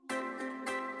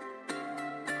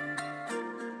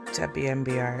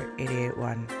WMBR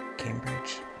 88.1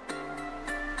 Cambridge.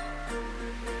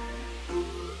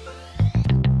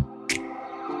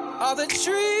 All the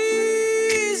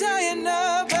trees high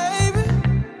up, baby.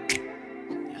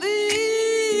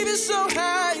 Leave it so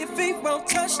high your feet won't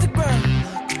touch the ground.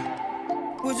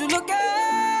 Would you look up,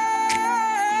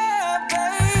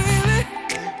 baby?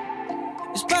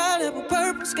 It's pineapple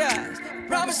purple skies. I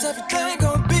promise everything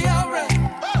gon' be alright.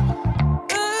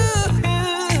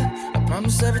 I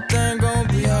promise everything gon'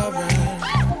 be alright.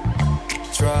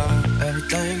 Try,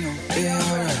 everything gon' be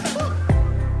alright.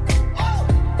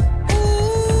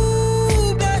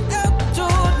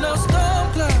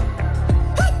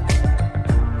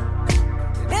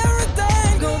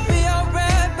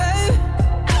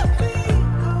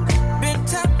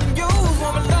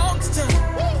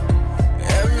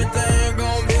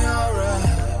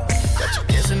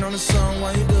 On the song,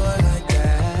 why you do it like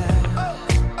that?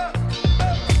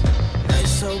 Night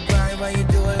so bright, why you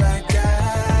do it like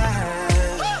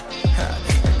that?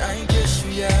 And I ain't kissed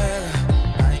you yet,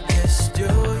 I ain't kissed you,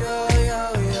 yo.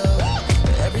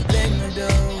 Everything I do,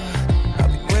 I'll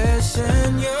be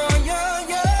wishing you, yo.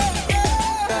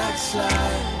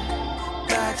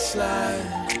 Backslide,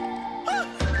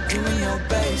 doing your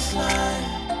baseline.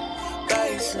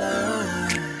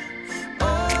 Oh,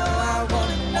 I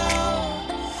wanna know.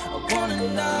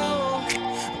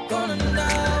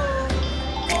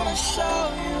 Wanna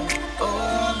show you,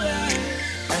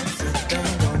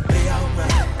 everything gon' be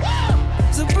alright.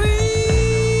 So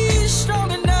breathe strong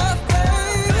enough,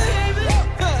 baby.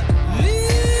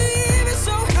 Leave it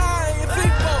so high your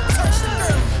feet won't touch the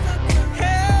ground.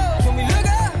 Hell, can we look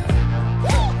up?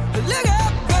 Look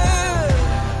up,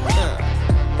 baby.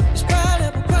 It's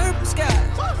pineapple purple skies.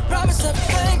 Promise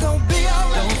everything gon' be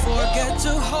alright. Don't forget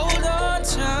to hold on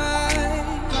tight.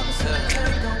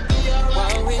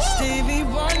 Stevie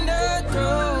Wonder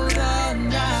through the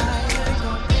night.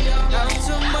 Now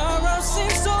tomorrow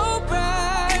seems so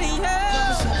bright,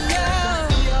 yeah.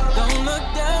 Don't look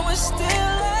down, we're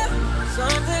still up.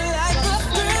 Something like a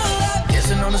thriller.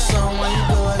 Kissing on the song when you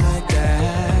do it like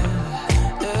that.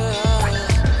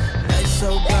 Night so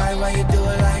bright, why you do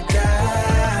it like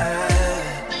that?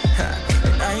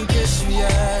 And I ain't kissed you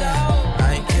yet,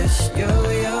 I ain't kissed you,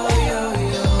 yo.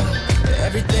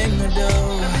 Everything I do,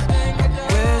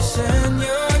 wishing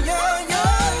you,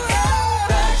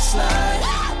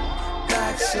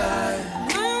 backslide.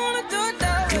 You wanna do it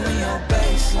now? Doing your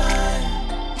baseline.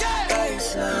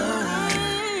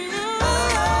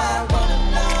 I wanna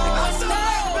know.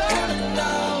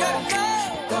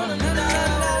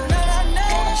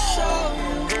 Wanna show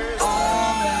you,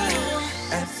 alright.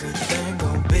 Everything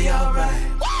gon' be alright.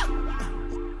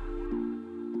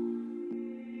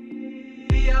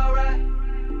 Be alright.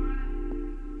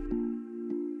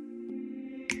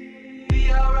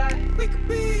 Alright, we could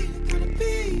be the kind of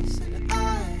peace in the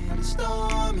eye of the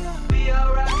storm, yeah. Be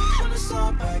alright, when the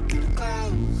sun back in the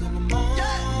clouds in the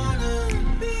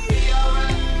morning. Be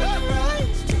alright, when the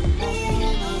rise to the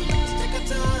moon. Let's take our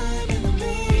time in the moon.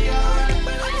 Be alright,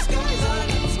 but the skies are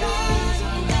the skies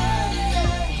are right.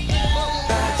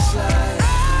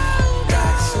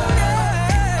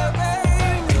 Backslide,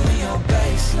 doing your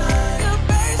baseline.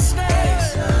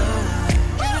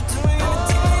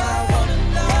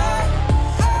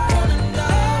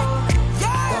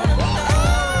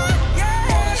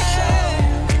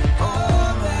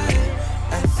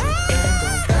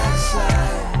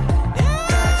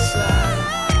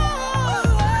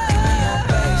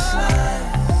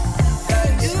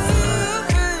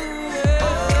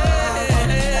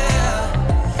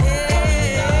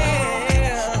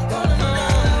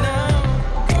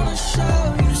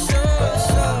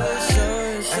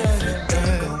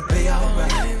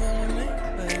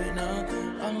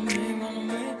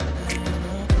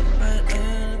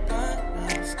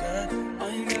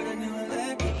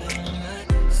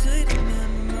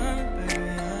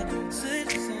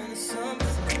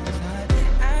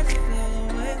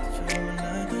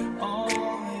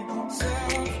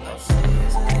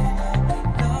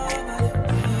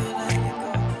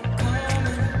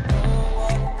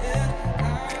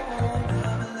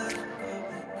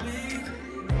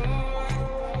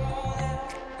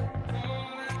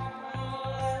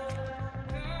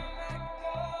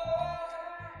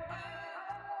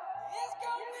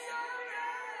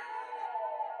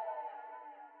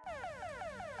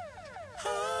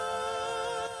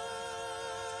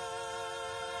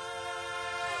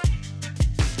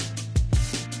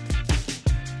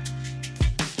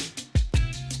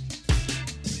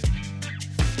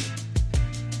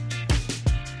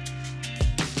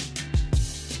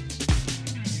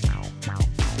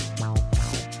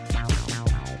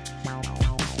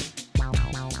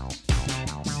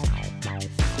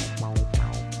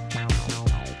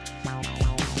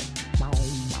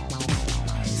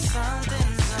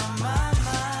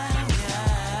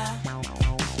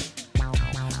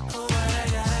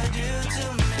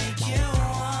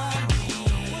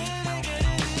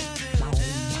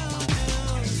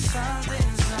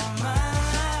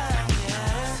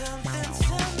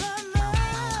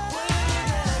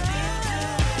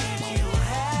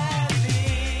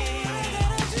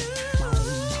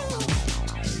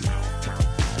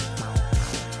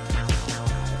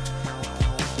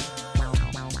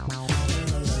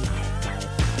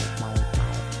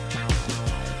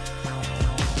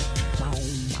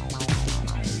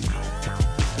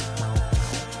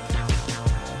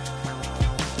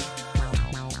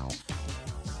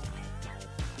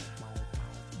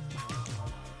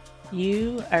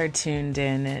 You are tuned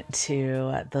in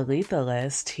to the Lethal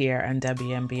List here on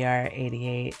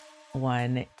WMBR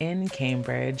 88.1 in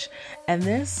Cambridge, and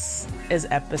this is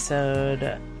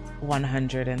episode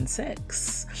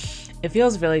 106. It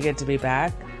feels really good to be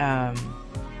back.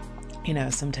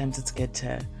 Sometimes it's good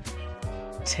to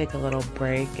take a little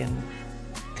break and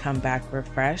come back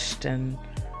refreshed, and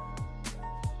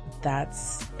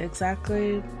that's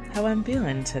exactly how I'm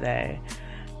feeling today.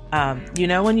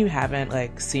 When you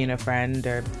haven't seen a friend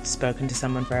or spoken to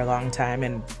someone for a long time,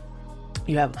 and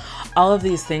you have all of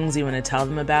these things you want to tell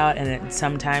them about, and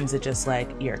sometimes it just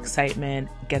your excitement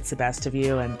gets the best of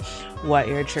you, and what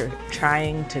you're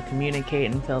trying to communicate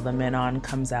and fill them in on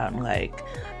comes out in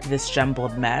this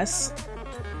jumbled mess.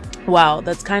 Well,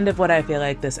 that's kind of what I feel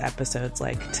like this episode's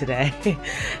like today.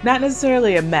 Not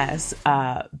necessarily a mess,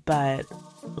 but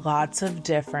lots of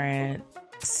different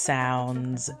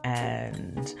sounds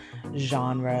and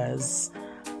genres,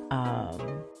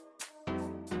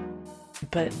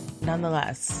 but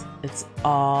nonetheless, it's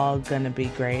all gonna be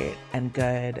great and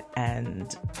good,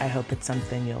 and I hope it's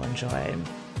something you'll enjoy.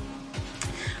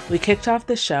 We kicked off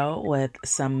the show with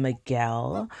some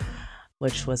Miguel,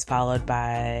 which was followed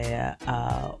by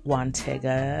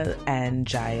Wantigga and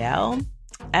JAEL,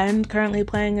 and currently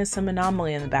playing is some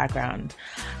Anomalie in the background.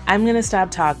 I'm going to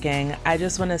stop talking. I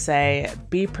just want to say,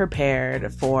 be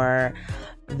prepared for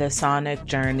the sonic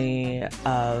journey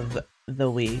of the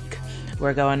week.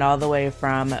 We're going all the way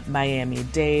from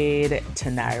Miami-Dade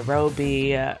to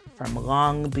Nairobi, from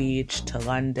Long Beach to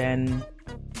London.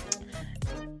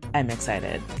 I'm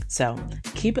excited. So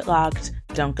keep it locked.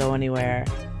 Don't go anywhere.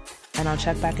 And I'll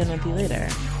check back in with you later.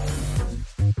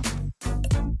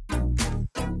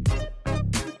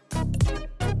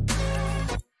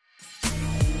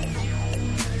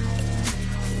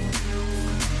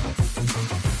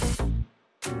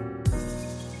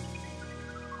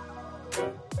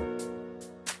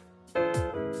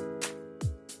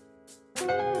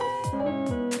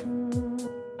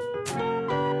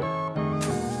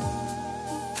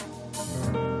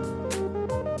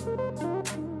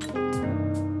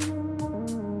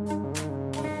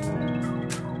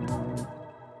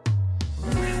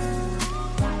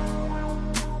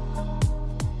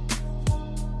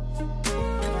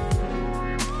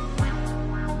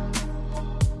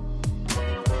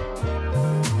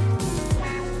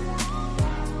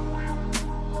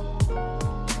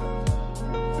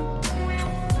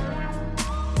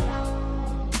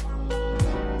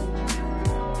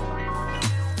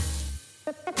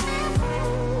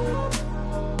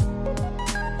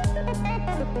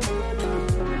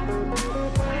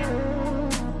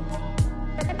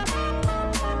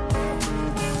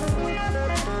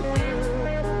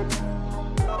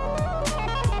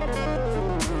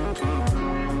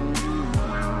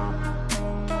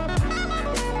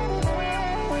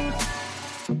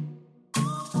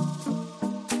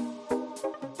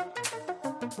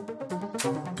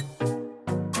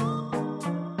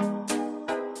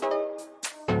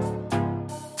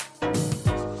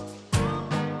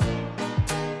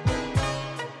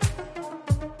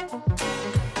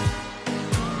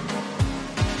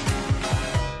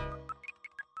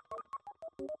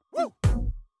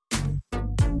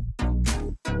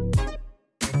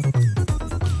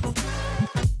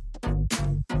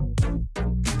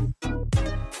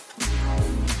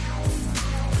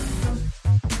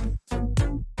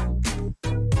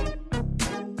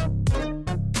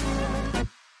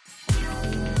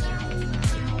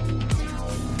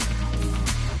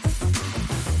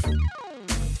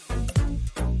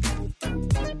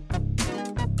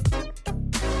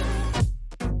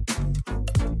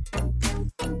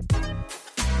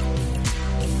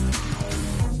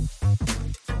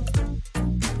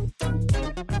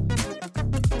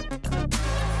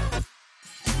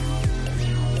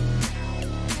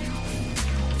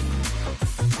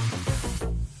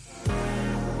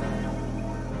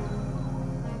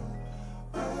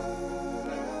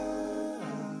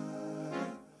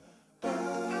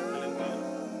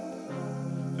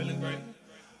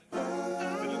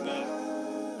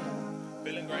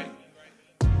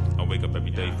 wake up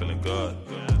every day feeling good.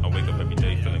 I wake up every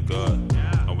day feeling good.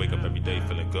 I wake up every day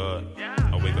feeling good.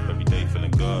 I wake up every day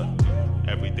feeling good.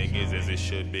 Everything is as it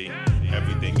should be.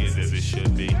 Everything is as it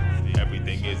should be.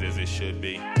 Everything is as it should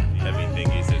be. Everything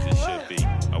is as it should be.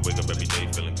 I wake up every day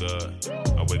feeling good.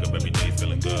 I wake up every day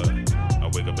feeling good. I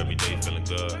wake up every day feeling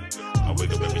good. I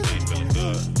wake up every day feeling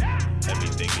good.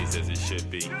 Everything is as it should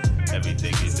be.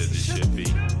 Everything is as it should be.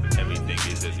 Everything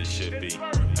is as it should be.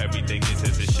 Everything is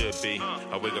as it should be.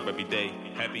 I wake up every day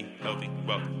happy, healthy,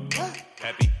 wealthy.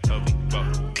 Happy, healthy,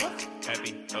 wealthy.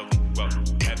 Happy, healthy,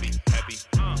 wealthy. Happy, happy.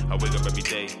 I wake up every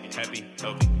day, happy,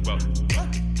 healthy, wealthy.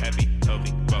 Happy,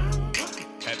 healthy, wealthy.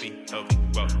 Happy, healthy,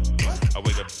 wealthy. I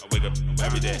wake up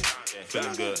every day,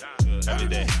 feeling good. Every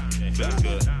day, feeling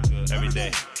good. Every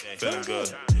day, feeling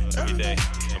good. Every day,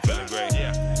 I'm feeling great.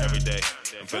 Yeah, every day,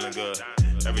 I'm feeling good.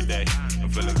 Every day, I'm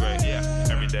feeling great. Yeah,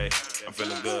 every day, I'm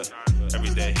feeling good. Every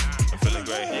day, I'm feeling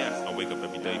great. Yeah, I wake up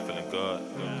every day feeling good.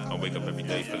 I wake up every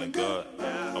day feeling good.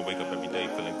 I wake up every day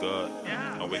feeling good.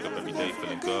 I wake up every day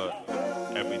feeling good.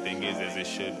 Everything is as it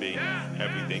should be.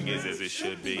 Everything is as it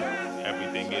should be.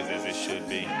 Everything is as it should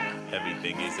be.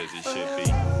 Everything is as it should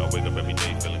be. I wake up every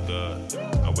day feeling good.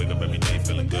 I wake up every day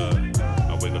feeling good.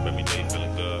 I wake up every day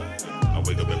feeling good. I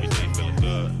wake up every day feeling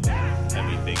good.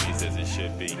 Everything is as it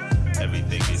should be.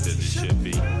 Everything is as it should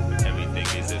be. Everything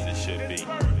is as it should be.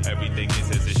 Everything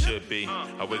is as it should be.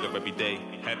 I wake up every day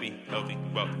happy, healthy,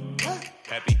 wealthy.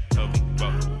 Happy, healthy,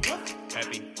 wealthy.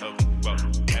 Happy, healthy,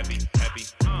 wealthy. Happy, happy.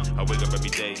 I wake up every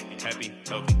day happy,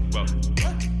 healthy, wealthy.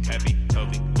 Happy,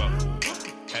 healthy, wealthy.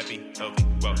 Happy, healthy,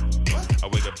 wealthy. I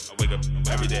wake up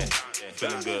every day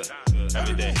feeling good.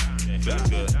 Every day feeling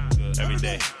good. Every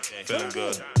day feeling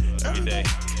good. Every day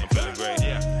I'm feeling great.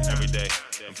 Yeah, every day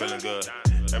I'm feeling good.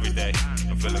 Every day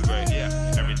I'm feeling great.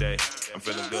 Yeah, every day I'm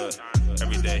feeling good.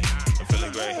 Every day I'm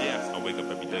feeling great. Yeah, I wake up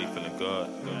every day feeling good.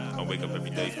 I wake up every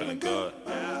day feeling good.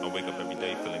 I wake up every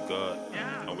day feeling good.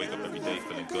 I wake up every day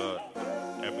feeling good.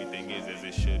 Everything is as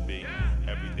it should be.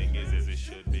 Everything is as it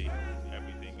should be.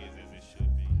 Everything is as it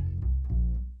should be.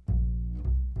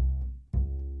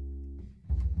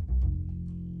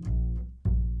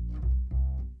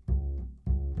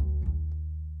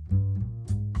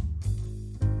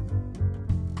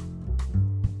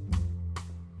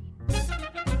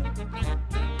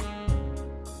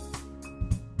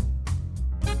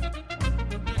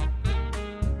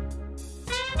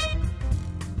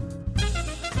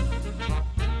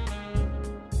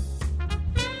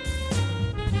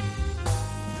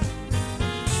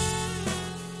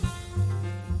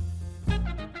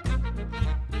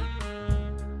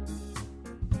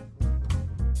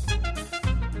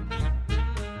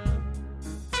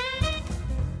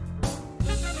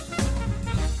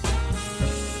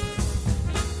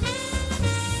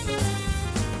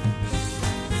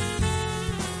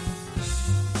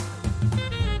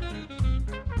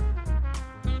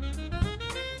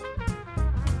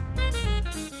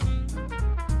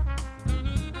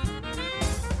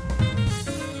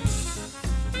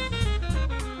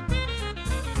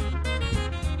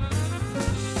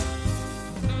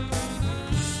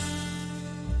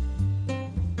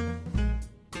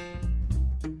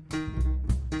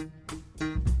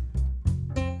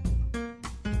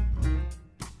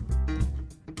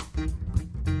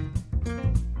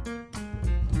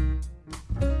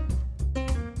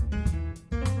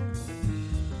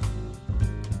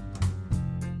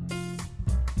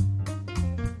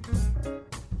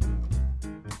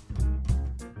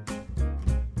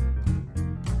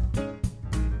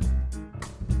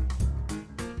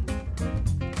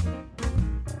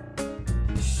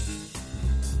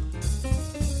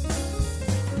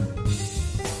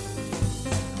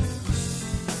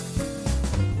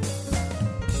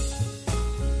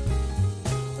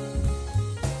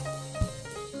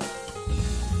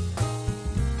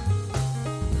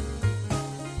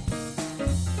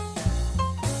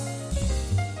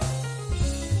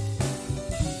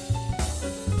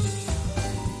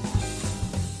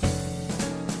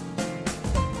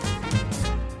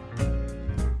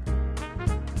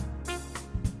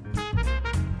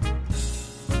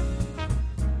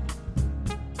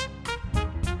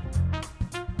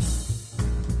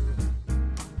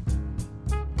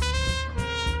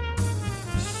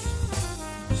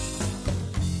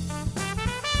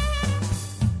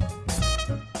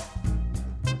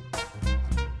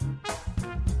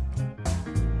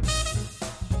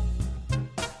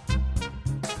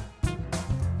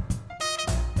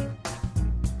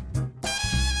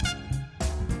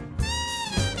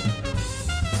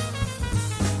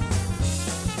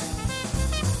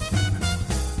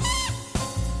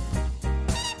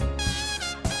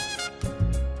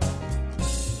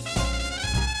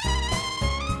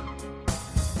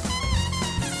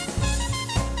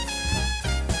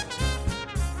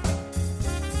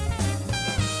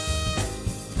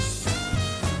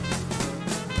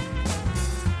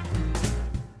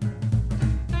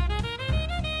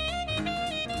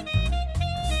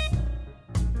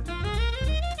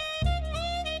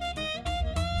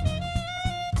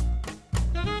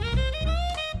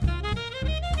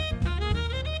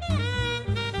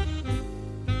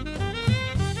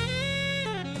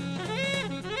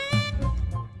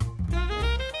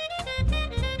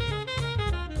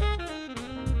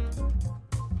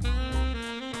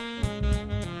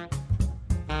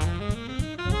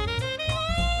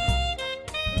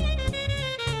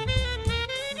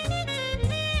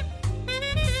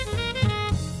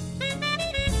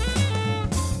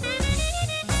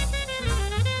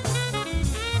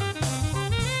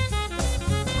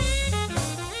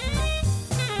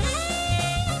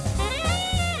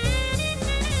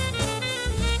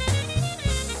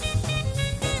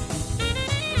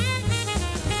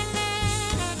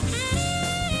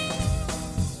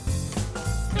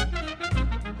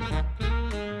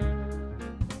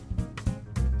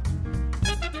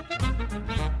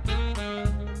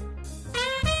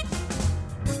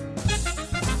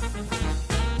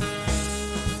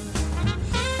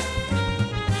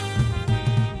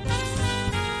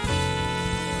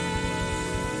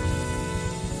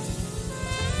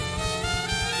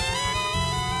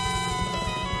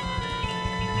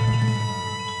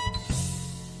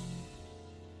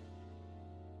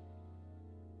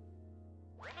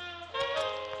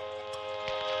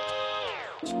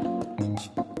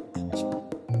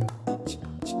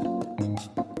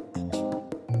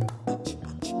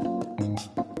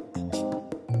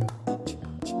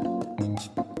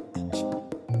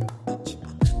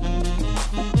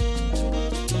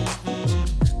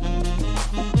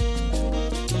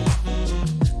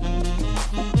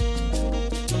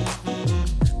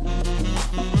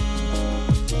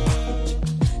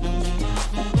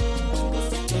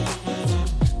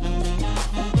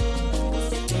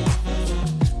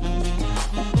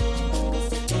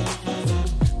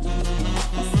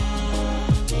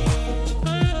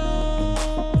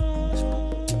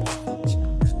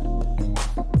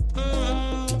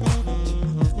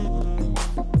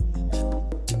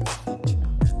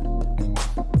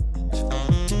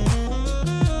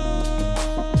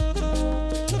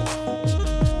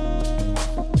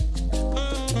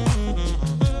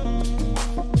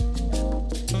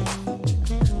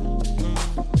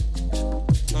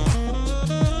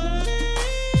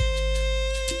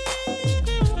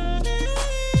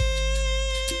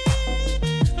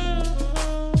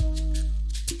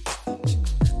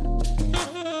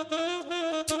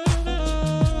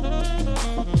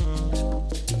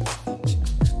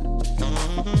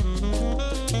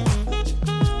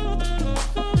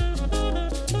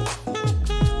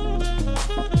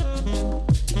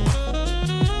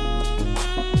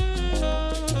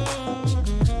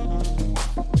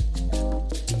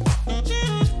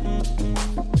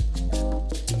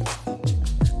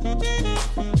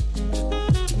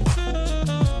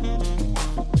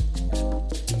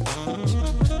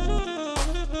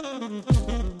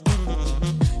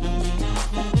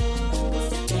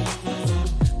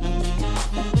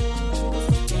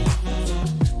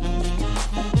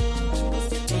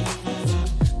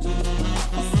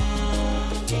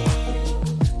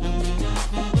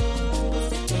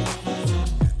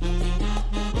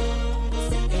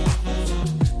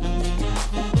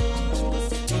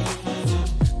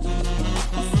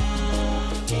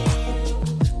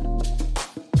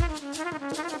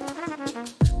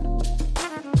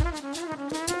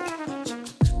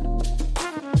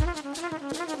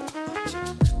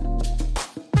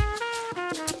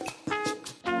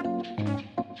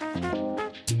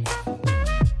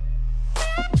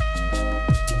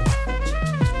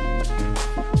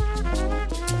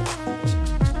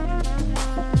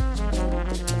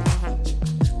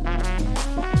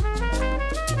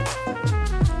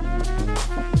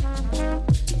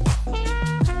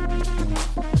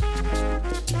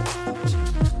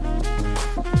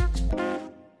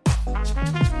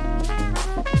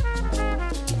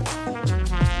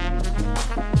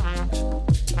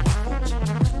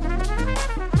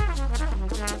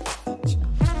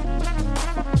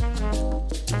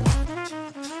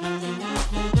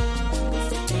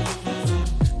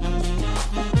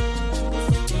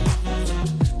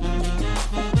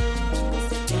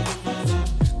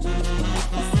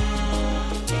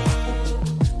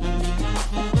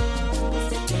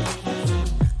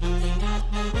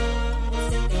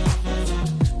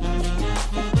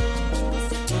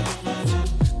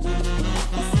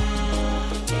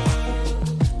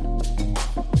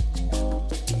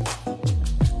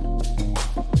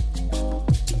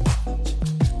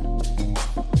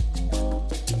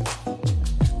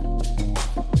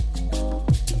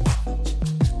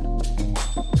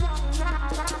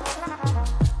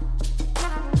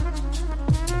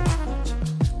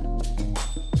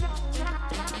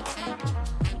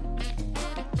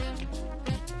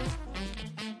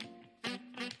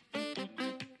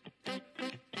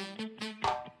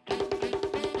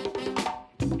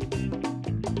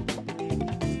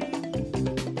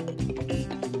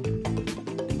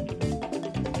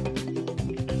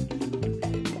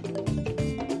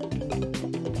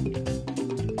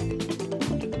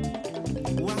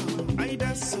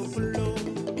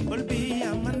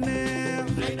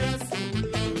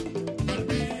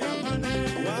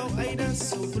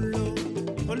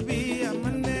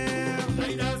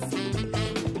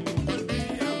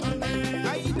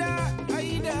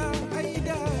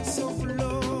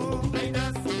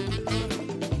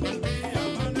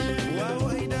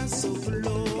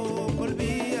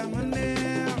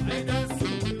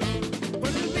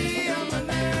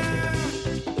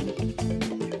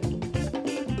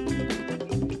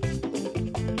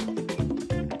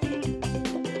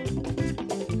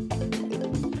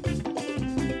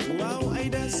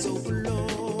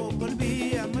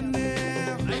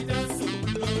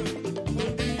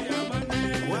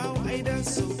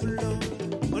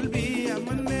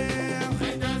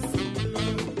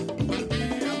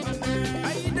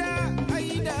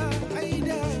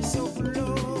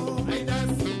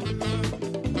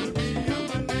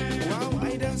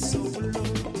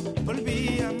 Volví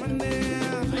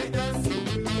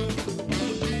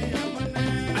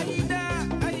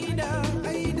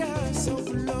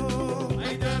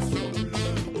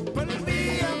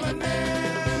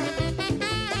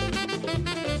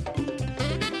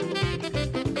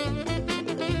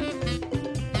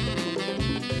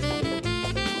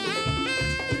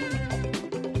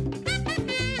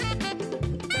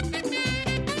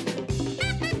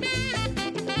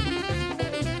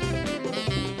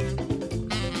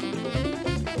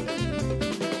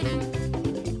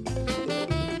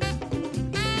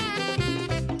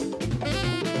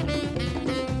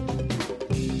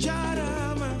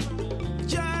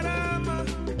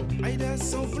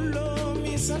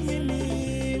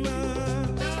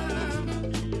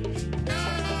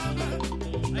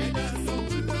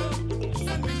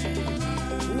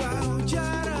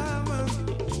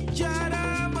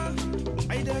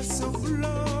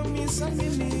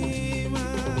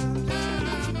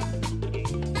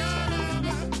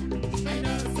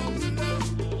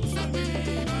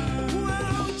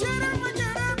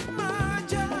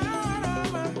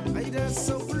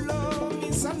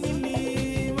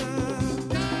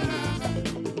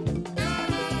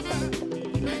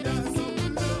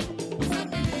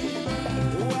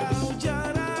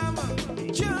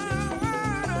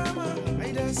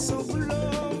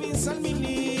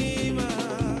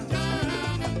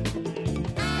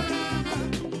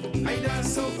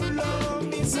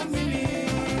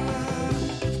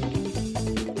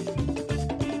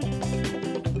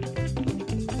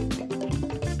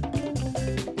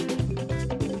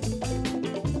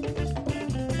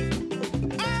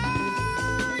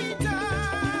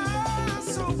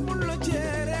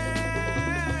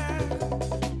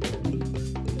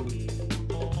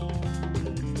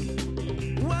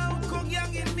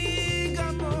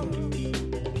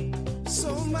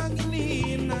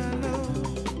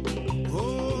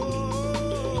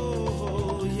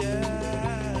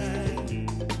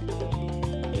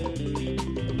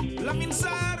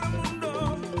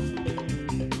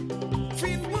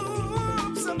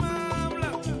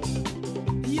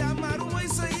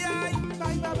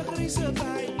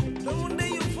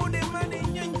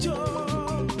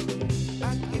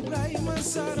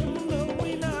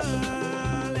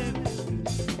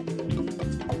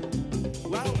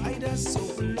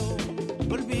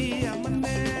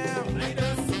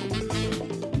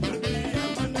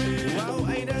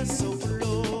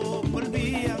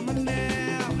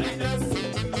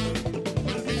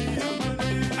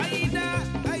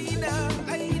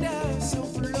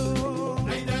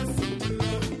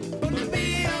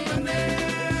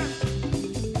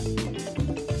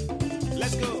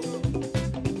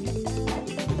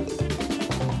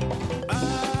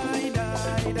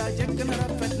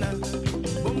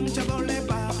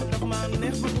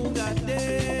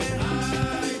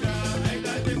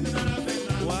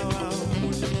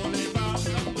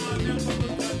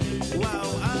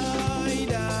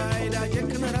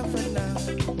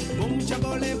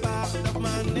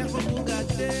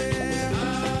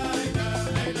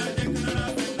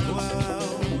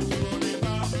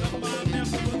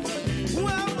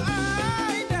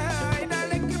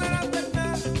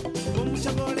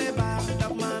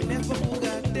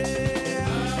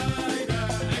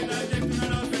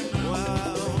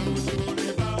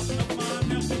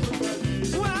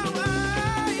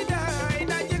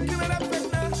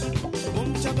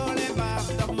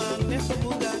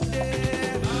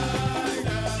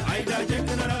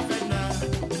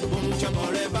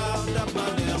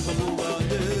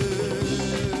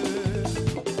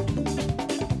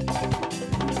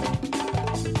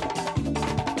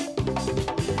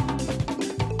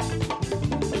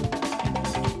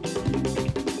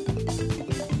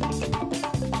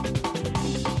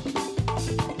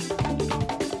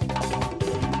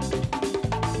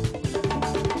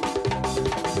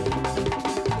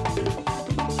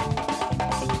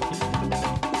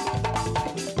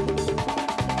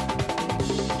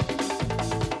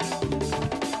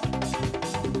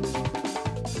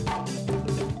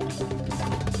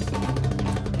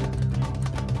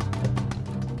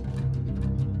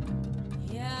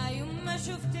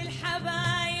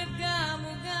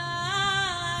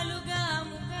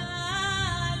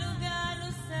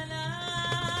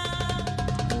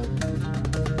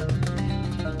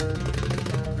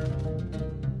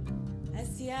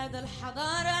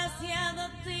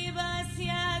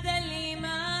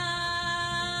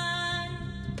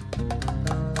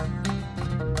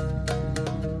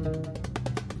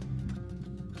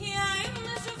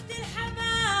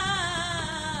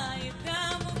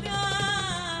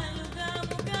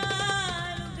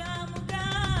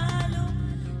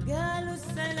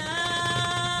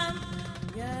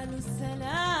قالوا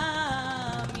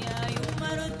السلام يا يوم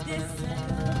رد السلام.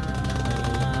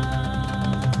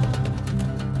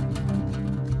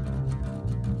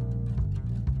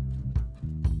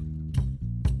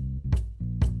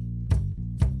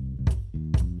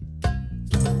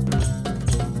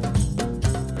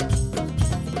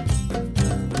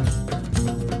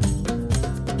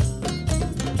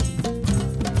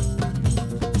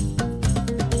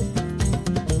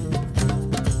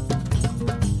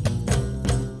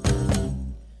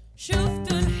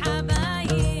 شفتوا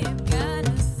الحبايب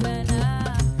قالوا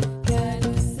السلام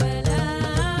قالوا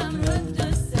السلام ردوا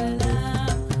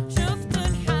السلام. شفتوا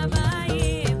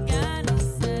الحبايب قالوا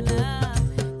السلام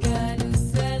قالوا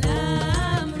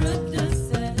السلام ردوا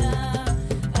السلام.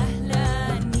 أهلا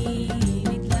نيل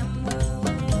تلموا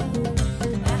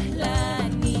أهلا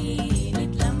نيل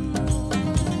تلموا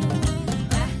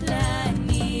أهلا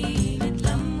نيل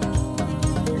تلموا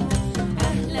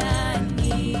أهلا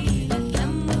نيل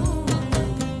تلموا.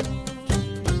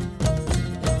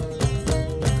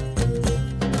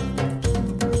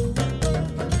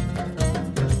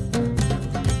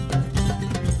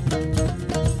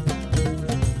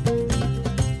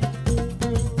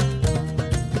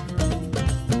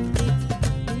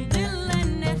 من ظل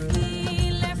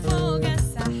النخيل لفوق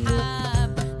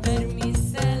السحاب برمي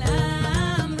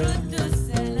السلام ردوا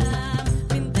السلام.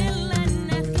 من ظل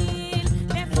النخيل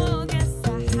لفوق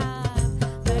السحاب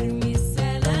برمي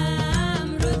السلام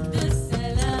ردوا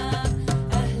السلام.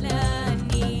 أهلا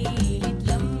نيل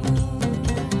تلموا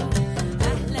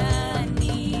أهلا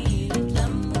نيل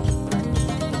تلموا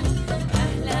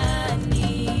أهلا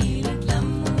نيل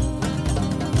تلموا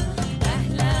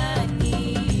أهلا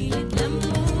نيل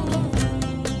تلموا.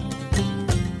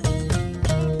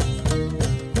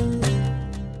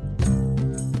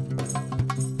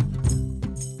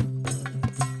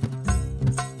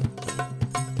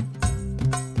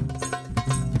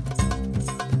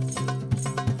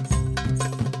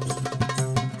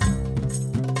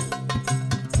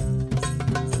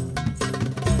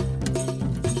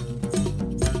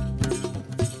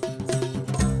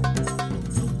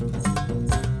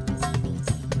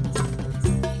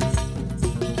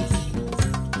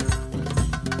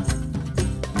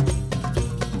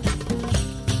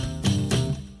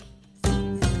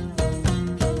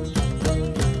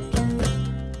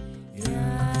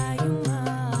 يا يما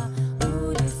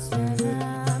قول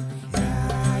السلام يا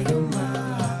يما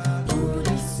قول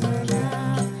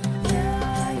السلام يا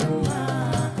يما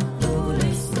قول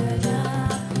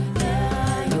السلام يا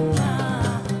يما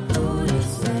قول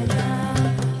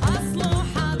السلام. أصله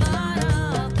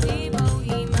حضارة طيبة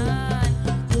وإيمان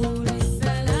قول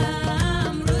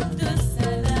السلام ردوا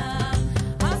السلام.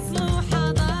 أصله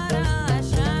حضارة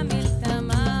شامل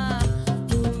تمام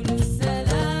قول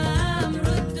السلام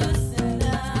ردوا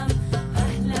السلام.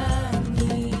 أهلا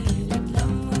نيل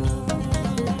تلموا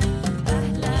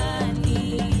أهلا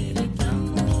نيل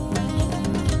تلموا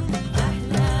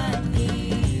أهلا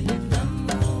نيل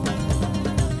تلموا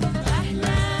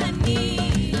أهلا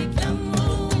نيل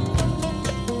تلموا.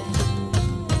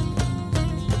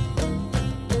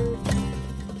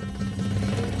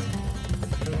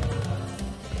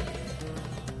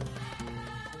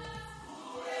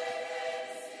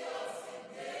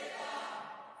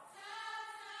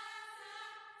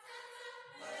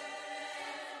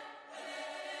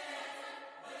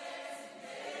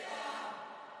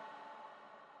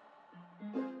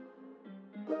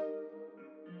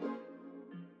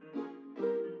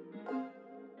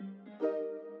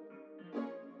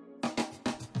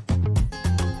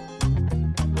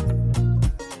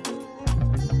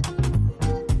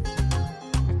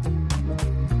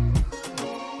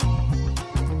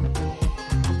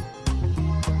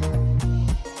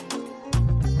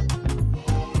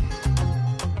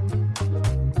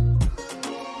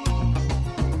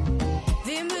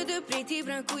 Vê-me de preto e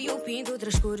branco e eu pinto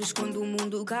outras cores quando o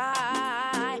mundo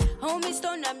cai. Homem,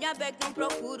 estou na minha back, não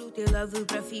procuro ter love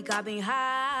pra ficar bem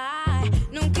high.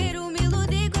 Não quero me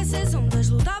iludir com essas ondas,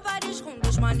 lutar várias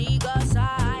rondas, maniga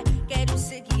sai. Quero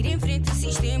seguir em frente,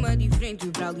 sistema diferente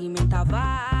pra alimentar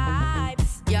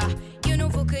vibes. Yeah, eu não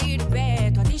vou cair de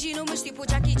pé, tô atingindo mas tipo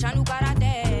Jackie Chan no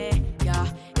karaté.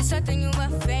 Yeah, eu só tenho uma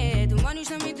fé, demônios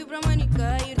na mente pra mani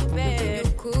cair de pé.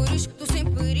 Loucuras, tô sem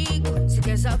perigo, se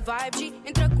queres a vibe,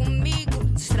 entra comigo.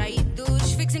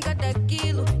 Distraídos, fixo em cada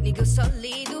quilo, nigga eu só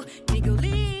lido, nigga eu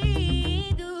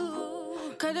lido.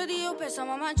 Cada dia eu peço a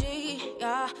mamadinha,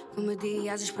 yeah, com me dê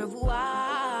asas pra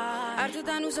voar. A arte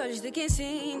tá nos olhos de quem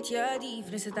sente, a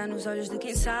diferença tá nos olhos de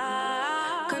quem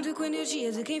sabe. Canto com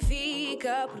energia de quem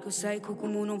fica, porque eu sei que o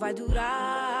comum não vai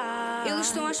durar. Eles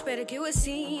estão à espera que eu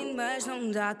assine, mas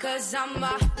não dá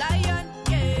casamba. Lion,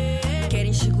 yeah.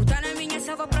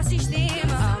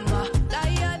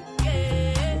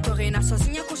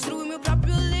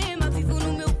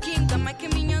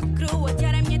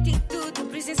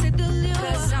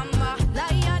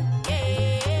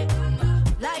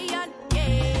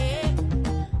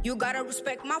 gotta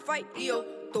respect my fight, yo.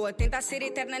 Tô a tentar ser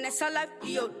eterna nessa life,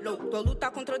 yo. Tô a lutar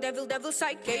contra o devil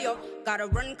psyche, yo. Gotta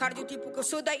run cardio tipo que eu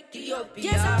sou da Etiópia.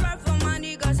 Yes, I rap for my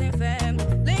niggas and fam.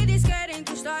 Ladies querem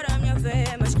testar a minha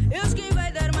fé, mas eu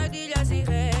esquivei de armadilhas sem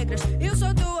regras. Eu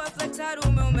só tô a flexar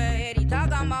o meu mérito. I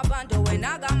got my bando and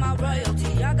I got my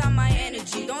royalty. I got my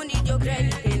energy, don't need your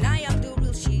credit. And I am the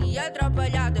real shit. E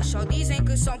atrapalhadas só dizem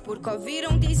que são porque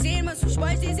ouviram dizer, mas os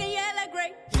boys dizem ela é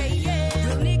great.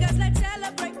 Real niggas, let's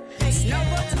celebrate. Se não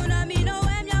for tsunami, não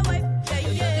é minha way.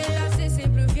 Eu tô tentar ser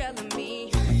sempre fiel a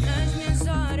mim nas minhas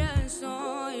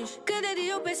orações. Cada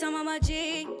dia eu penso a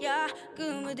mamadinha que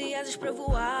me dê asas para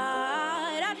voar.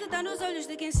 A arte tá nos olhos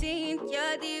de quem sente,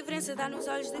 a diferença tá nos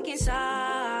olhos de quem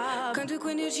sabe. Canto com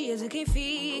energia de quem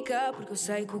fica, porque eu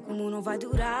sei que o comum não vai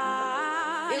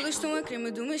durar. Eles estão a querer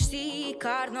me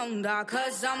domesticar, não dá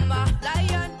casamba.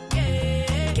 Lion,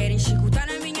 yeah. Querem chicotar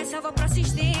na minha selva para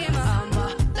sistema.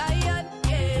 Lion,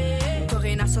 yeah. Tô a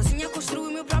reinar sozinha, construo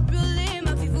o meu próprio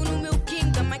lema. Vivo no meu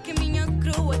kingdom, é que a minha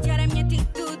crew. Atiar a minha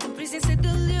atitude, presença de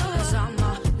Deus.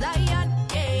 Lion,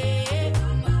 yeah.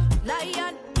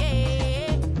 Lion, yeah.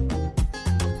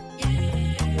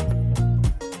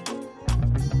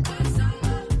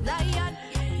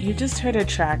 You just heard a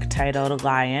track titled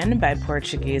Lion by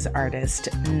Portuguese artist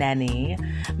Nenny.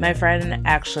 My friend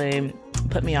actually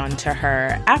put me on to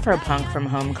her Afropunk from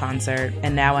Home concert,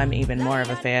 and now I'm even more of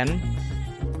a fan.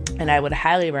 And I would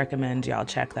highly recommend y'all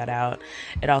check that out.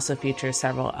 It also features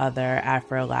several other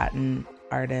Afro-Latin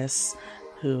artists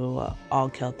who all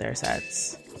killed their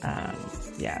sets.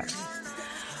 Yeah.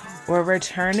 We're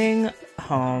returning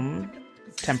home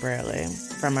temporarily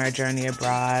from our journey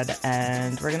abroad,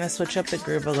 and we're going to switch up the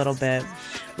groove a little bit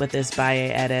with this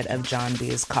Baile edit of John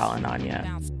B's Callin' On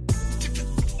Ya.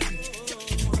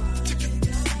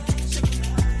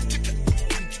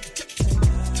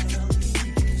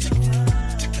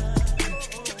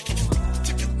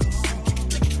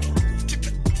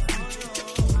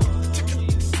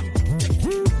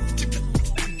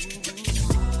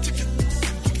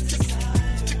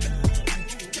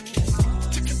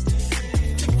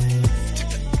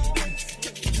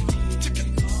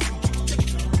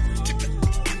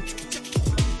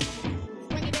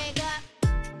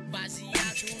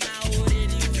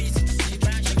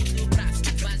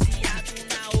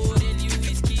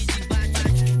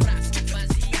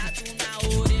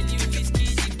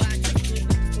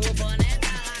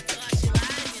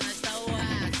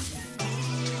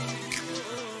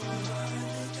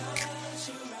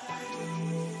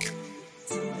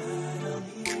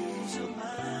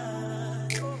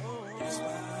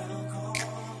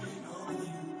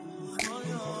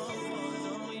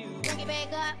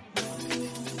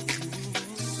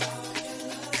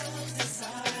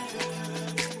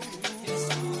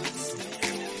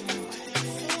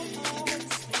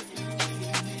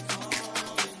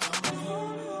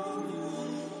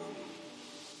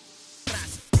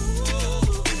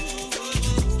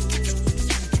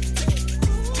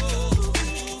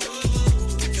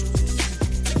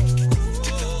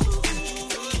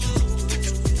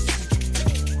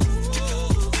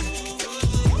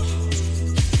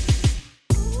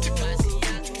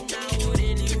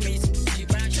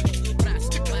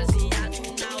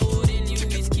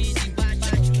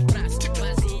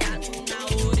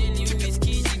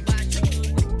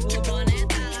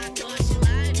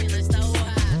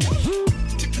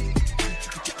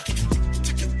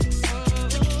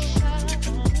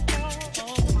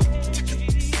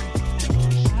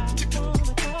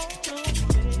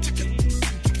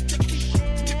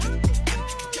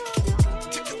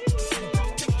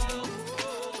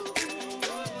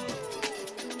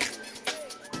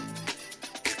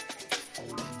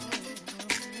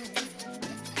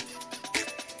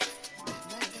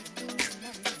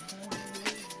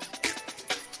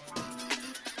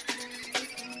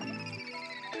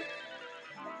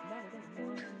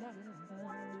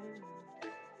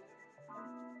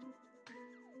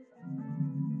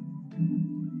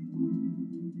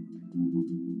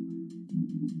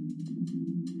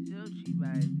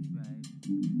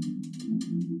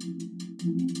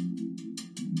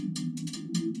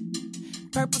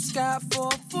 Purple sky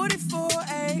 4:44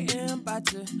 a.m. About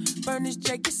to burn this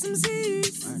J, get some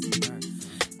Z's.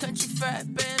 Country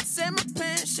fat band, set my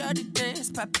pants, shawty dance,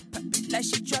 pop it like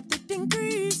she dropped it in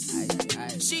Greece.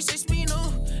 She say Smino,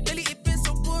 lately it been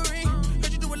so boring.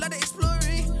 Heard you do a lot of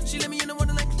exploring. She let me in the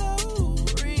water like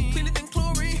Khlorine, cleaner than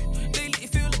Khlorine. Lately it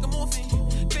feel like a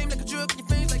morphine, fame like a drug in your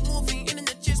face like morphine.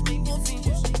 Internet just make morphine.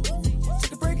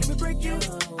 Take a break, let me break you.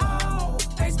 Oh,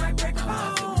 face might break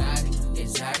my bone.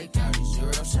 Exotic, all these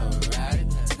Euros so erotic.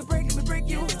 Take a break, let me break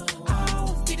you.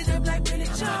 Oh, beat it up like Billy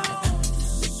Joe.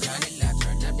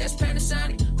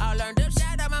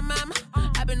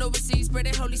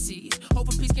 only sees.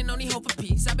 Hope for peace can only hope for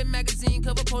peace. I've been magazine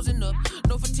cover posing up.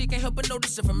 No fatigue, can't help but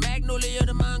notice it. From Magnolia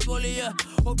to Mongolia.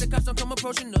 Hope the cops don't come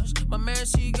approaching us. My man,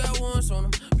 she got warrants on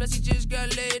him. Plus, he just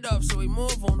got laid off, so he more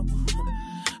vulnerable.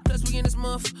 Plus, we in this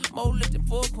month, more lit than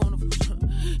 4 carnivals.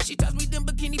 She tossed me them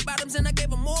bikini bottoms, and I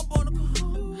gave her more barnacles.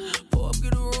 Pour up,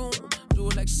 get a room. Do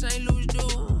it like St. Louis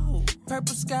do.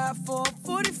 Purple sky,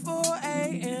 4:44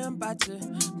 a.m. About to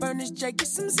burn this J, get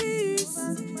some Z's.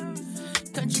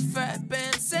 Country fat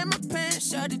band, set my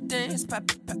pants, shawty dance, pop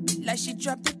it like she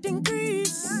dropped it in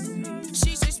Greece.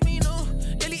 She say Smino,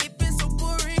 lately it been so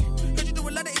boring. Heard you do a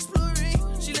lot of exploring.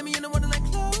 She let me in the water like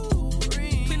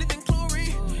Khlorine, cleaner than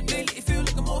Khlorine. Lately it feel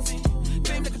like a morphine,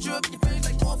 fame like a drug, your face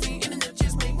like morphine. Internet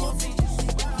just make morphine.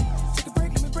 Take a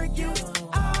break, let me break you.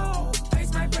 Oh,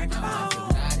 face might break them out.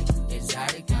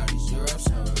 Exotic, all these Europe's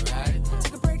so erotic.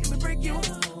 Take a break, let me break you.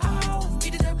 Oh,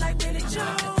 eat it up like Billy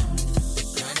Joe.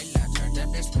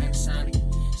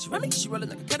 She running, she rolling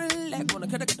like a Cadillac. Wanna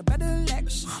cut, I got the Cadillac.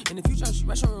 In the future, she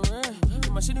rush on around.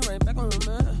 Put my city right back on her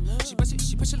man. She push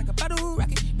it like a bottle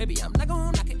rocket. Baby, I'm not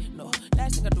gonna knock it. No,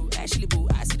 last thing I do, actually, boo.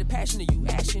 I see the passion in you,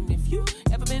 action. If you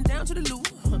ever been down to the loop,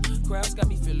 crowds got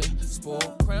me feeling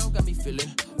spoiled. Crown got me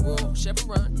feeling raw.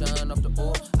 Chevron down off the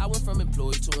oil. I went from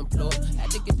employee to employee.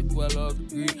 Had to get the quell off the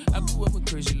grid. I grew up with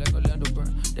crazy like Orlando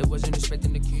Brown. They wasn't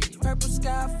expecting the kid. Purple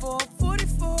sky,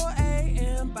 4:44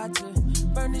 a.m. About to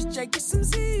burn this J, get some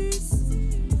Z's.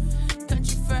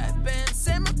 Country fat band,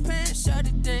 set my pants,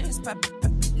 shawty dance, pop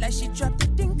it like she dropped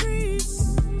it in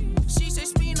Greece. She say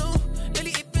Smino,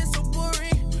 lately it been so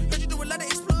boring. Heard you do a lot of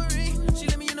exploring. She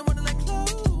let me in the water like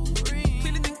Khlorine,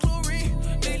 cleaner than Khlorine.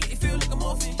 Lately it feel like a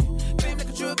morphine, fame like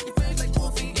a drug, your face like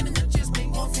morphine. Internet just make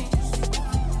morphine.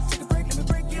 Take a break, let me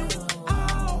break you.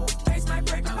 Oh, face might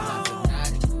break them out.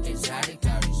 Exotic,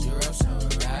 all these Europe's so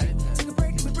erotic. Take a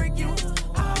break, let me break you.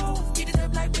 Oh, eat it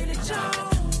up like Billy Joe.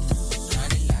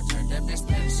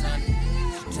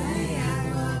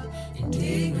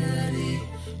 Dignity,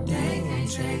 they can't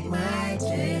take my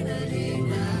dignity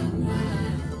now.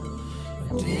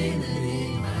 Dignity,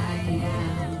 my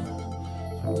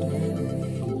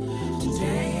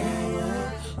today I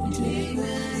love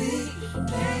dignity,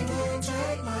 they can't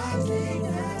take my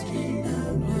dignity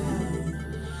now.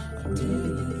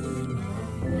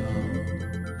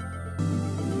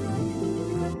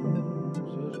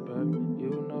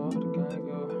 You know the gang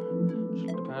go,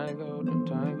 the pain go, the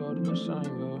time go, the sun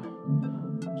go.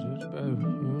 Baby,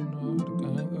 you know the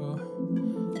gang go.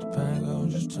 The pain go,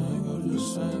 just tango, just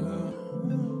tango.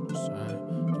 The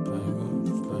pain go,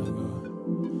 just tango.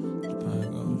 The pain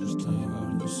go, just tango,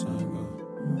 just tango.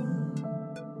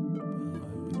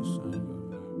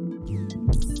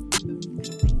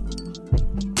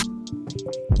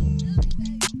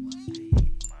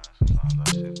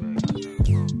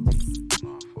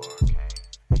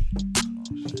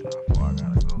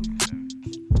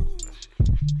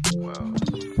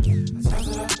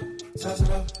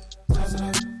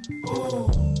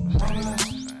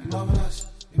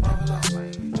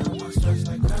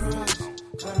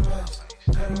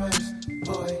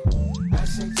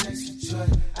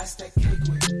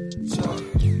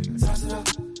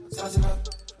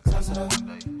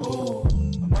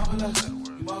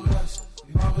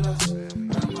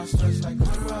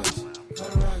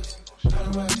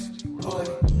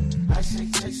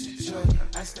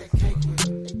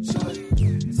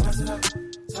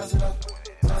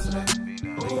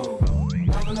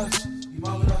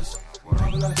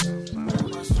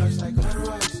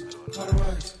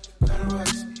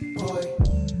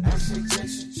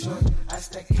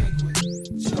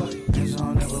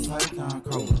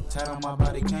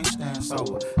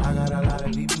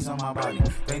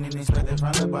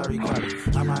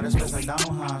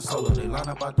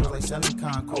 About those like selling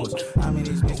concourse. I'm in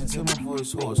this bitch until my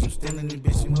voice hoarse. I'm still in this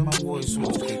bitch with my voice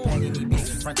hoarse. They packing these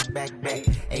bitches front to back.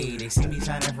 Ayy, they see me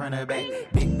shining front to back.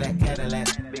 Big black Cadillac.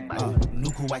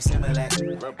 New cool white Similac.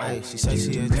 Ayy, she say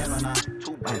she a Gemini.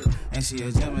 And she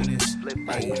a Geminis.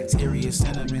 Ayy, interior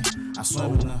cinnamon. I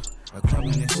swim in her, a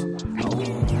criminalist.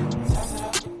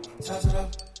 Toss it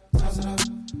up.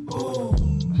 Ooh,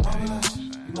 marvelous.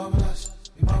 You marvelous.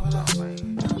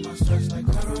 Now my stretch like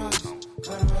Velours.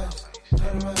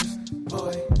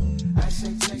 Boy, I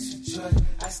shake takes with joy.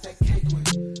 I stack cake with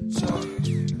joy.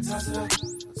 Toss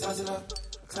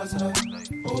it up.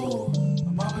 Ooh,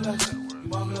 I'm marvelous.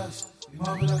 You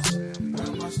marvelous.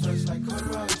 Now my stretch like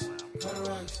Velours.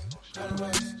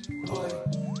 Boy,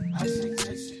 I shake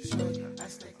takes with joy. I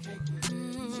stack cake with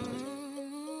joy.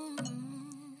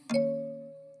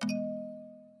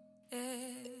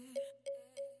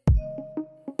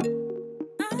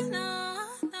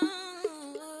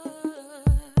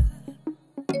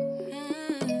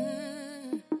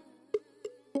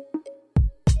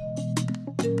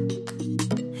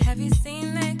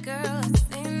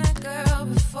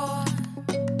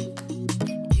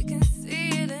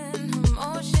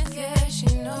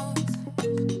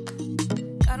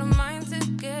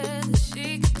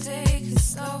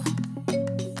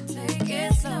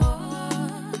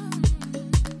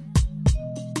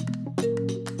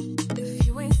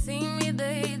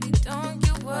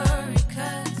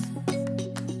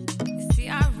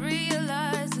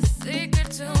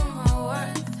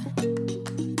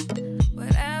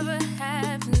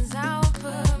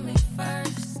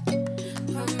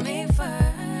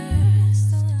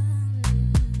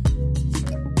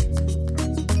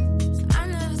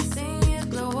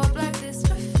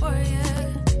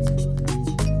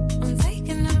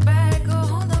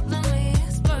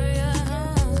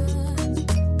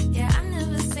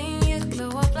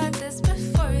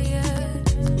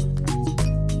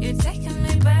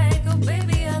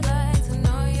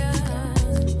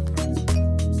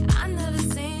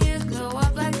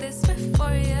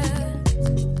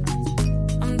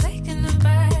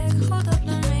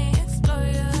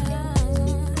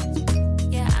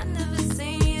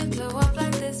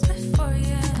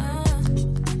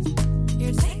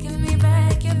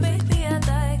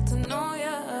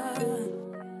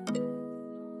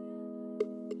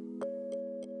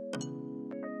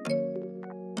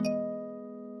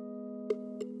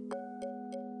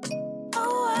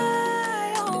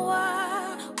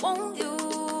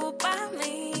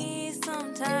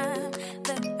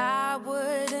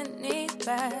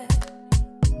 back.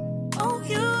 Oh,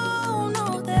 you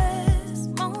know there's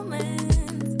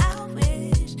moments I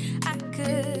wish I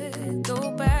could go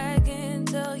back and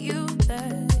tell you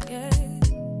that, yeah.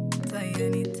 Tell you I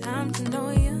need time to know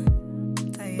you.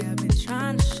 Tell you I've been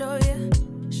trying to show you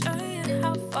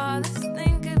how far this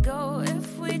thing could go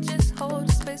if we just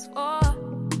hold space for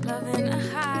love in a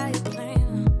higher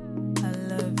plane. I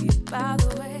love you, by the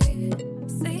way.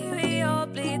 See, we all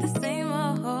bleed the same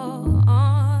hole.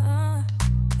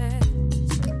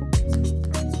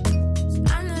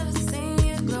 I never seen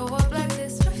you glow up like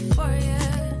this before,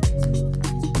 yeah.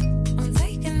 I'm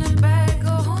taking it back,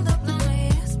 go hold up, let me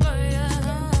explore, yeah.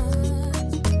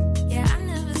 Yeah, I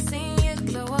never seen you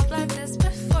glow up like this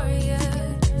before,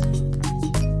 yeah.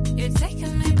 You're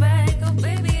taking me back, oh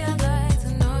baby, I'd like to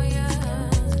know ya.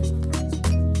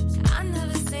 I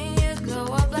never seen you glow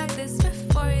up like this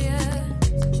before, yeah.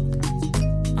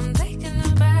 I'm taking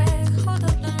it back, hold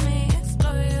up, let me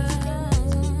explore ya.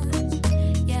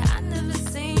 Yeah, I never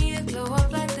seen you glow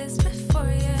up like this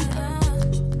before, yeah.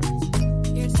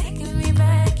 You're taking me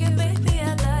back, yeah baby,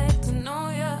 I'd like to know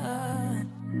ya.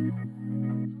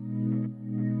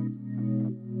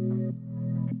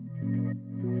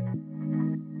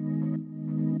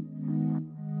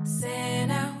 Say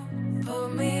now, put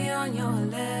me on your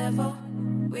level.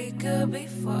 We could be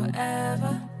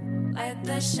forever. Light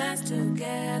the shines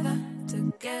together,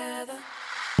 together.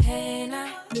 Hey now,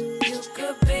 you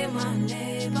could be my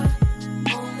neighbor.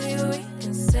 Only we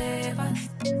can save us.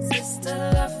 Sister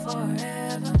love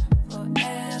forever,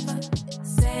 forever.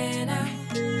 Say now,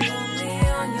 put me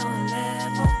on your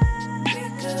level. We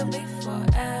could be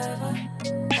forever.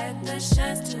 Light the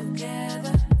shines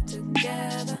together,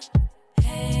 together.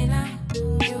 Hey now,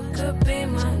 you could be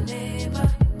my neighbor.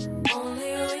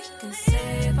 Only we can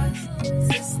save us.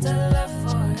 Sister love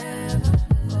forever,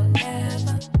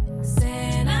 forever.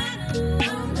 Say now,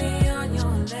 put me on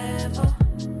your level.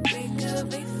 We could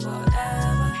be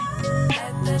forever.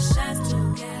 Let the shines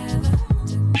together,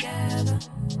 together.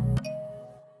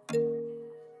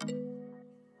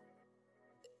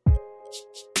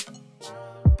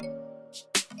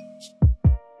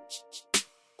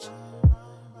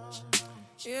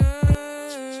 Yeah.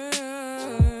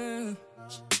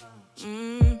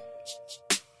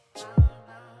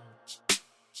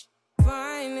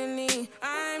 Finally,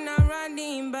 I'm not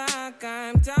running back.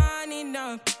 I'm turning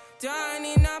up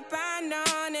and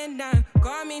on and down,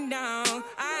 coming down.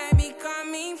 I be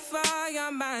coming for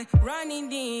your mind,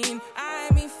 running in. I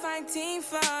be fighting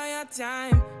for your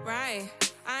time, right?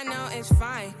 I know it's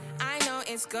fine, I know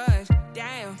it's good.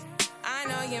 Damn, I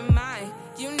know you're mine,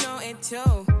 you know it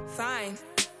too. Fine,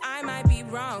 I might be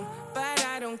wrong, but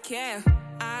I don't care.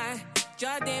 I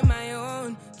just did my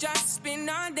own, just been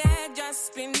on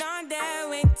there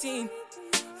waiting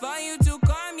for you to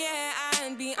come, yeah,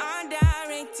 and be under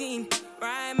 18.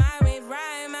 Ride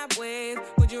my wave,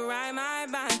 would you ride my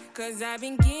bike? Cause I've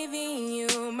been giving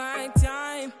you my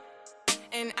time.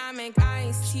 And I make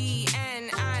iced tea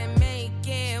and I make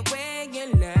it where you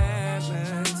love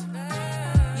it.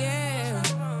 Yeah,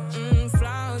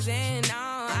 flaws and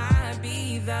all, I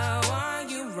be the one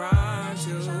you run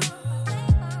to.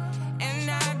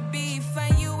 And I'd be for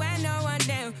you and no one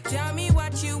else. Tell me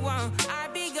what you want, I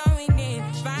be going in,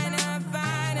 finally.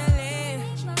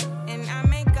 And I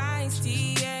make iced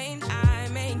tea and I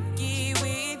make it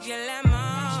with your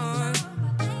lemon.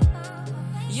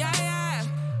 Yeah,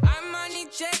 I'm on the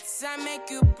checks, I make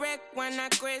you break when I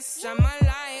craze. I'ma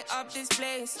light up this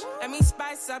place, let me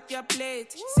spice up your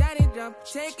plate. Set it up,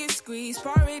 take it, squeeze,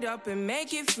 pour it up and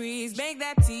make it freeze. Make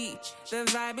that tea, the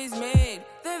vibe is made,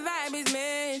 the vibe is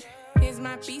made. Here's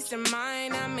my peace of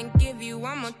mind, I'ma give you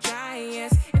one more try,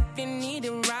 yes. If you need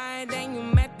a ride, then you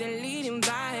met the leading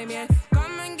vibe, yeah.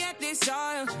 Come and get this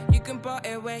oil, you can put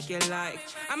it where you like.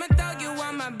 I'ma throw you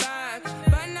on my back,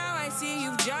 but now I see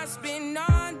you've just been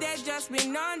on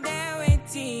there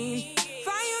waiting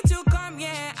for you to come,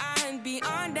 yeah, and be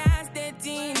on that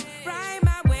 13. Ride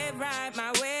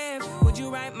my wave, would you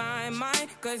ride my mind?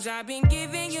 Cause I've been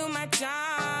giving you my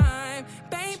time,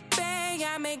 baby.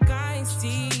 I make iced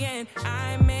tea and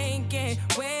I make it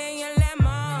where your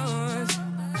lemons.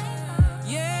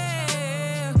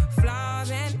 Yeah, flaws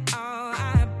and all,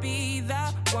 I be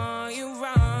the one you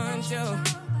run to.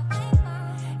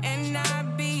 And I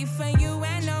be for you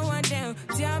and no one else.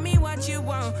 Tell me what you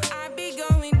want, I be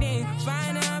going in,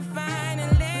 finally.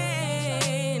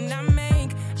 And I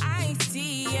make iced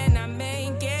tea and I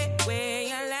make it where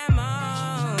your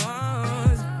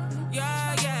lemons.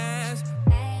 Yeah, yes.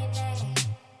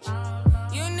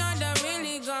 You know that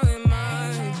really going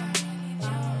mine.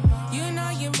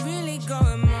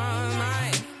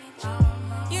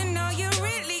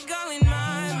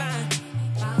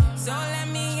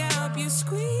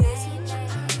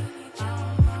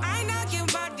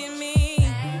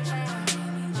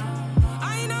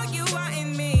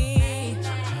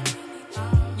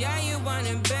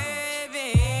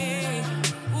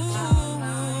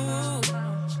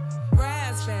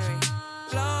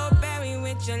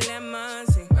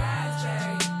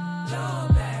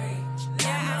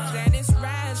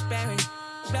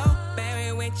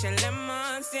 with your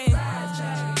lemon scent.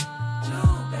 Raspberry,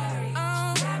 blueberry.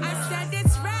 Oh, I said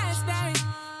it's raspberry,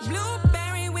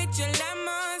 blueberry with your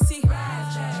lemon scent.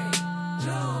 Raspberry,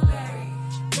 blueberry.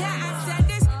 Yeah, I said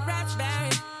it's raspberry,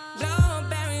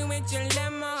 blueberry with your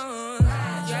lemon.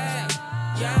 Yeah,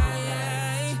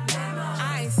 yeah,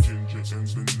 yeah. Ice, Ginger and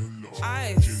vanilla.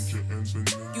 ice. Ginger and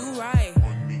vanilla. You right.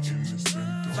 Honey in the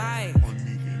center. Vibe.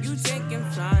 Honey in You the taking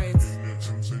flights.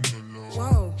 Ginger and vanilla.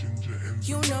 Whoa. Ginger and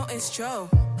You know it's true.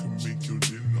 can make your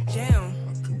dinner. Damn.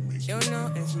 I can make You know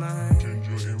it's mine.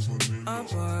 ginger and vanilla.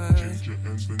 Alright. Ginger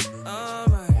and vanilla.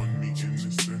 Alright. Honey in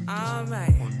the center.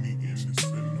 Alright. Honey in the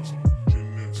center.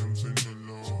 Ginger and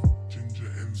vanilla. Ginger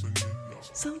and vanilla.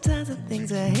 Sometimes the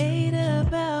things I hate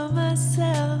about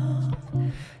myself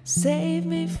save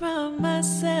me from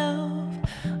myself.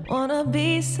 Wanna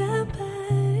be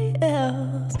somebody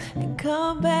else and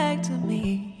come back to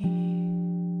me.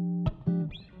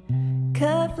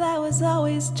 Cut flowers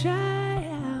always dry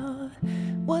out.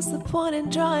 What's the point in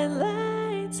drawing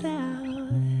lights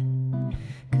out?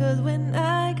 Cause when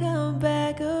I come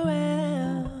back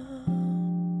around,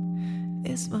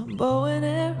 it's my bow and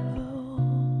arrow,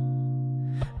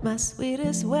 my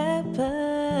sweetest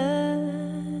weapon.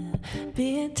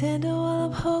 Being tender while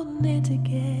I'm holding it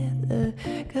together,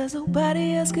 cause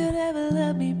nobody else could ever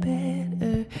love me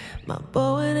better. My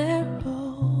bow and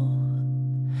arrow,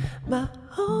 my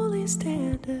only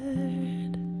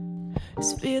standard,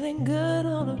 is feeling good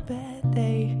on a bad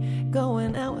day.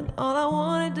 Going out when all I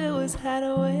wanna do is hide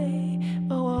away.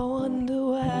 Oh, I wonder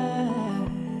why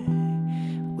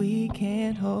we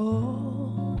can't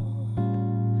hold.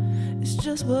 It's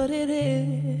just what it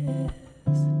is.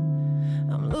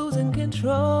 I'm losing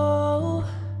control.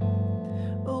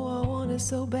 Oh, I want it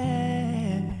so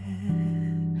bad.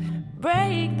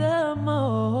 Break the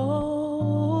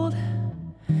mold.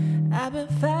 I've been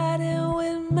fighting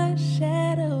with my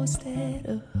shadow instead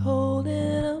of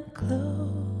holding them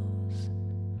close.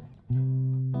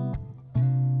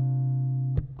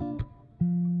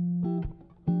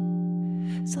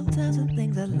 Sometimes the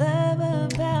things I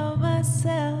love about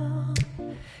myself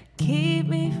keep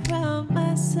me from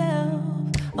myself,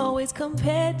 always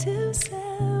compared to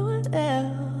someone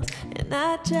else, and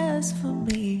not just for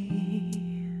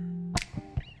me.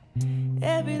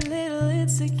 Every little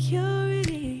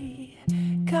insecurity,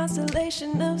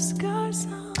 constellation of scars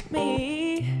on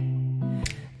me.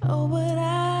 Oh, but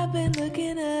I've been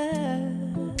looking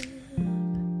up.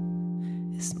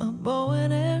 It's my bow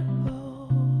and arrow,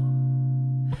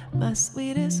 my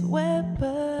sweetest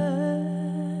weapon.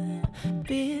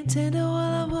 Being tender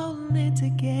while I'm holding it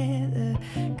together,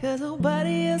 cause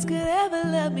nobody else could ever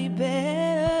love me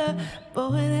better.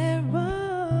 Bow and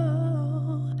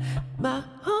arrow, my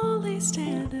only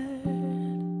standard.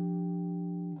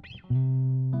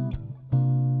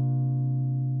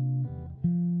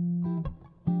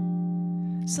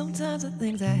 Sometimes the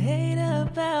things I hate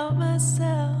about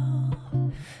myself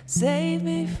save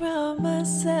me from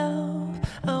myself.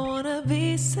 I wanna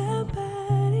be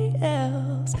somebody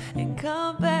else and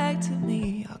come back to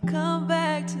me. I'll come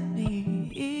back to me.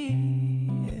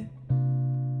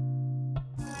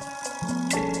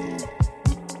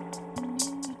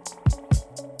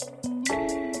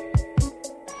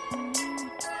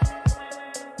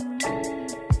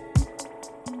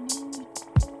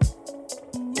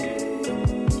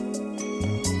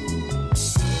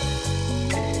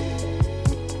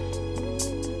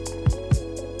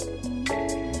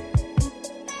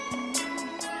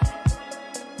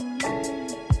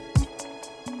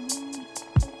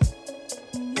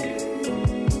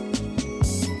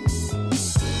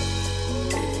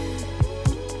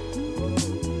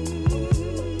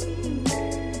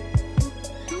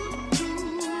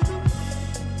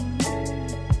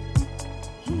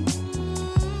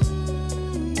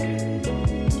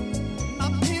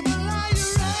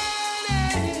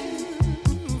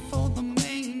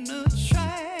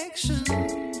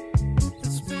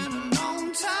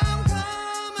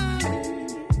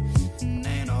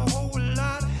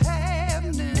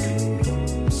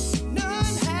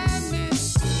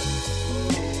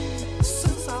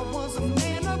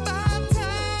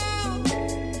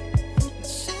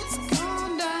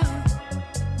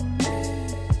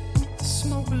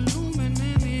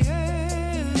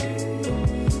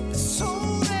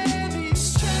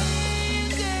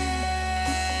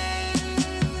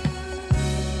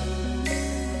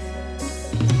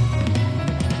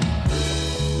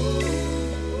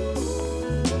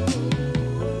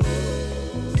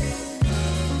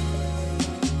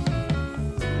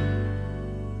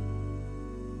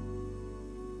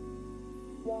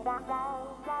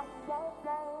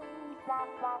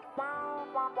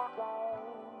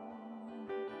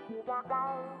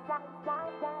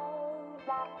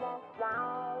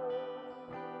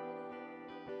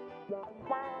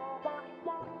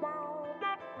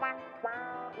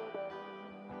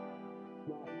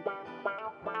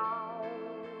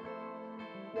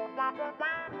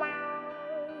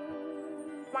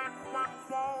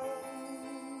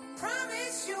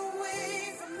 Promise you'll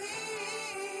wait for me.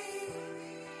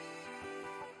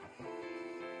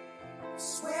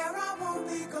 Swear I won't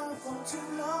be gone for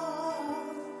too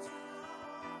long.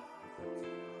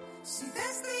 See,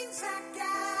 there's things I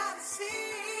gotta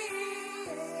see,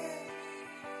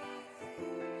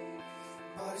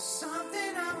 but it's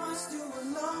something I must do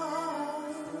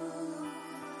alone.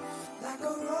 Like a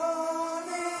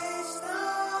rolling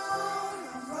stone,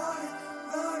 I'm rolling,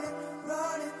 rolling,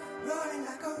 rolling, rolling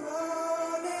like a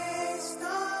rolling stone,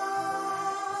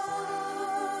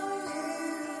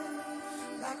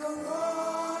 yeah. Like a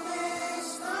rolling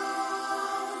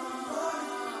stone,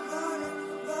 rolling, rolling,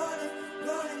 rolling,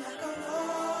 rolling like a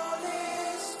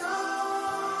rolling stone,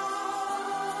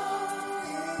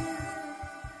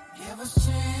 yeah. Ever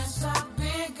since I've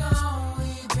been gone,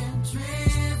 we've been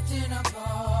drifting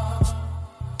apart.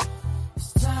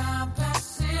 As time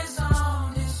passes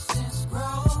on, distance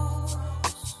grows.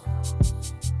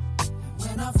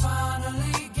 When I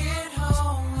finally get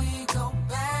home, we go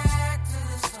back to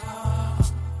the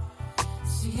start.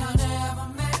 See, I never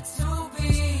meant to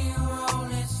be a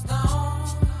rolling stone.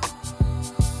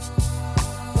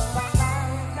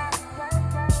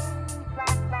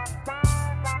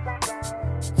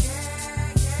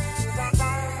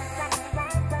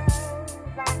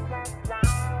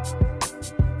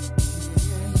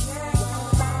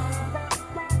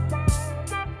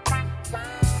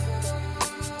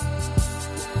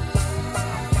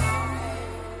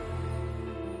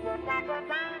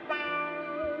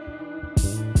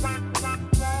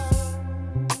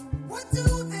 What do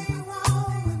they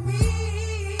want with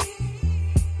me?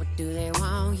 What do they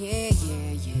want? Yeah,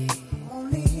 yeah, yeah.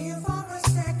 Only here for a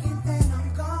second, then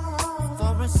I'm gone.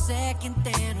 For a second,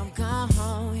 then I'm gone.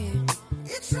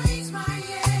 Yeah. It drains my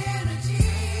energy.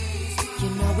 You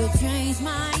know it drains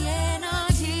my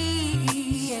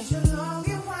energy. Yeah. Such a long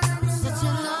and winding Such a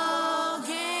road. long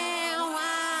and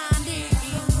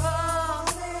winding road.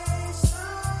 Rolling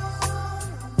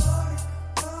stone, rolling,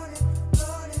 rolling,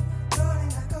 rolling,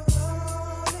 rolling like a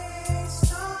rolling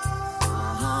stone.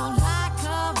 Oh, like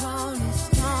a rolling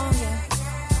stone, yeah.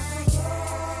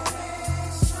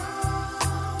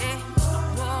 Eh,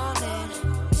 rolling,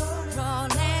 rolling,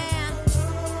 rolling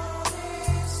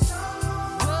stone.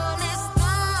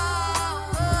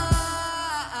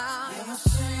 Ever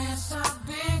since I've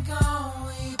been gone,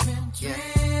 we've been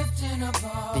drifting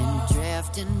apart. Been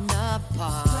drifting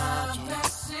apart, Time yeah.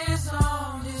 passes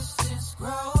on, distance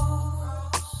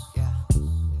grows. Yeah.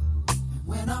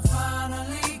 When I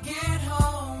finally get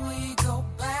home, we go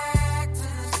back to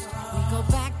the start. We go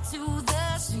back to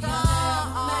the See, I start.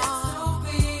 never meant to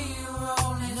be a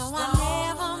rolling No, I stone.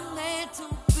 never meant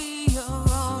to be a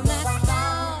rolling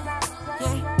stone.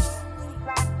 Yeah.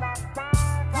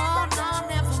 Oh, no,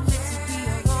 never meant to be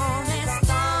a rolling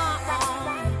stone.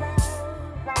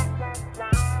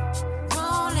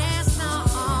 Rolling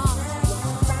stone.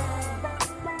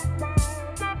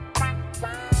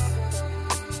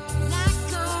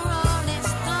 Like a rolling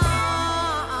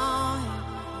stone.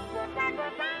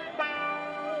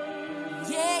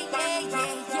 Yeah, yeah,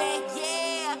 yeah, yeah,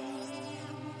 yeah.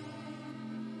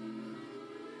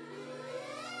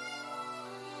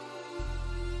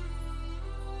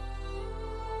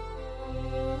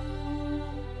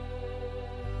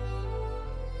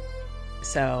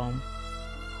 So,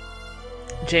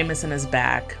 Jameson is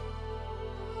back.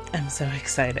 I'm so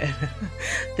excited.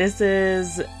 This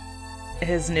is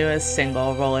his newest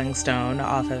single, Rolling Stone,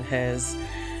 off of his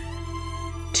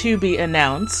to be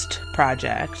announced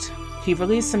project. He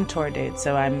released some tour dates,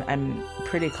 so I'm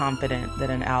pretty confident that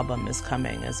an album is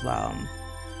coming as well.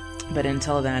 But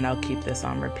until then, I'll keep this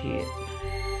on repeat.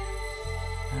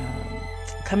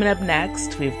 Coming up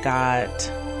next, we've got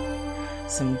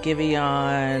some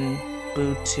Giveon,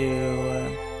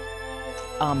 Butu,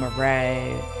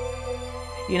 Amaray.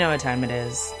 You know what time it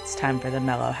is. It's time for the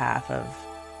mellow half of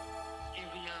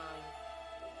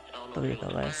the legal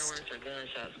list.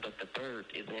 But the bird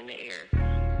is in the air.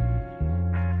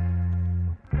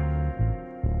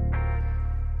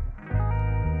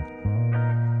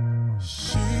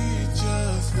 She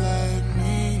just let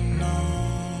me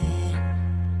know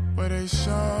where they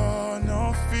show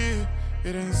no fear.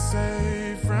 It ain't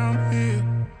safe from here,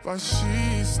 but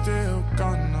she's still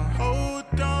gonna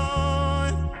hold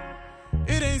on.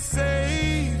 It ain't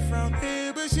safe from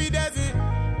here, but she doesn't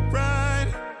run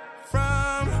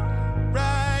from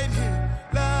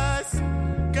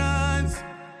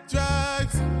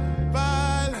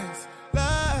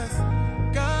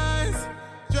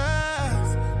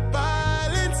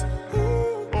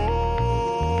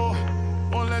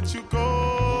let you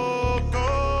go,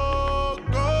 go,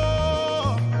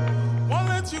 go. Won't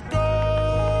let you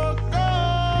go,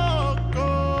 go,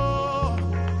 go,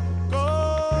 go.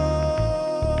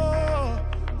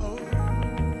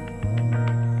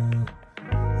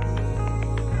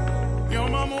 Your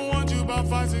mama wants you about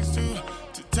 5'6"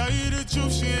 To tell you the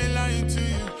truth, she ain't lying to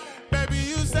you. Baby,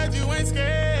 you said you ain't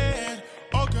scared.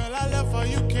 Oh, girl, I love how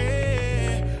you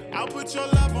care. I'll put your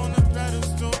love on the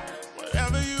pedestal.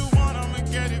 Whatever you want, I'ma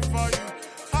get it for you.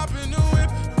 Hop in the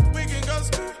whip, we can go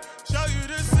skirt. Show you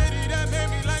the city that made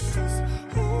me like this.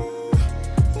 Ooh,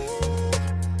 ooh,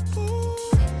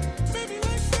 ooh, made me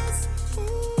like this. Ooh,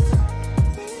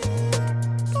 ooh,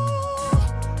 ooh,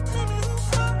 made me who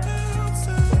I am.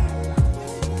 Say,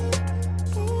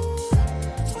 ooh, ooh,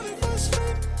 21st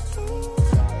Street. Ooh,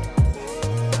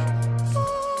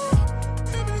 ooh,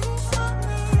 made me who I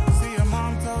am. See, your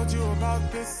mom told you about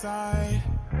this side.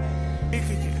 It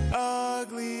could get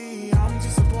ugly. I'm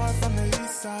just a boy from the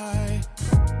east side.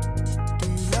 Do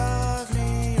you love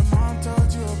me? Your mom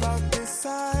told you about this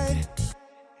side.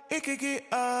 It could get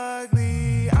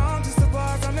ugly. I'm just a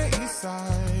boy from the east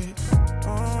side.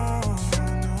 Oh,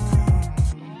 no.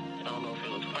 I don't know if it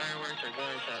was fireworks or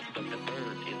gunshots, but the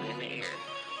bird is in the air.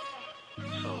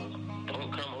 So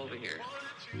don't come over here.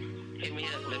 Hit me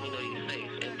up, let me know you're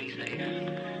safe and be safe.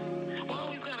 Well,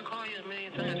 we've got to call you a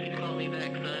million times for you to call me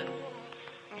back, son.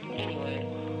 Anyway,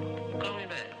 call me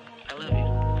back. I love you.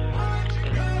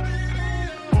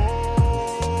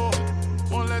 Oh,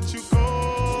 won't let you go,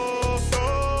 go,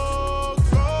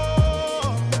 go.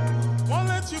 Won't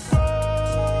let you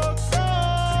go, go,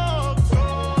 go,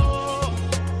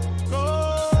 go.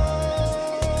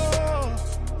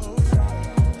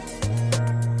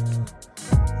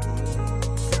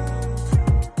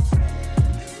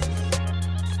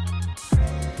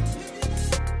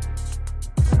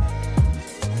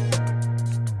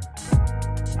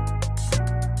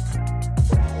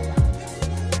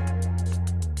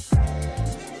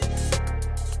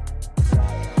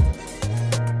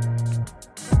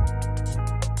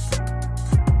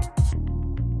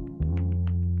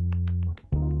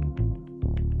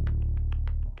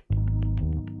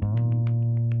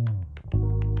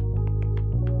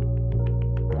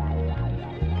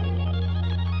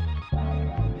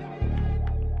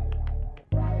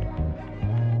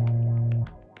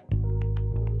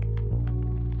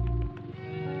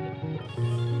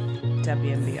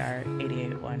 WMBR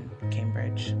 88.1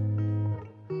 Cambridge.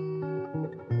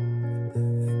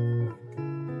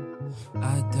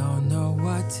 I don't know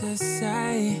what to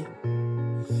say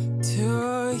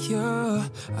to you.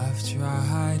 I've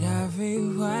tried every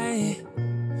way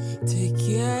to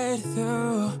get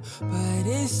through, but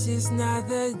it's just not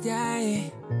the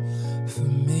day for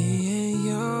me and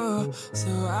you. So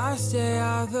I'll stay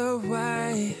out the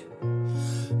way.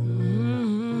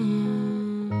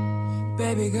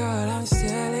 Baby girl, I'm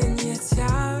still in your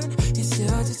town. You're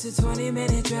still just a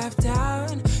 20-minute drive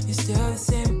down. You're still the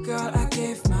same girl I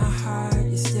gave my heart.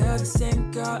 You're still the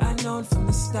same girl I known from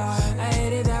the start. I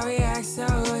hate it that we act so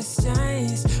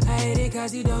estranged. I hate it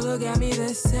cause you don't look at me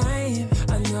the same.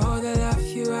 I know the love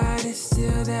you had is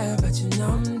still there, but you're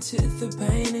numb to the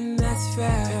pain and that's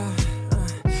fair.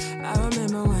 I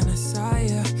remember when I saw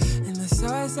you, and I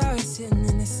saw us always sitting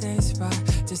in the same spot.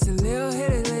 Just a little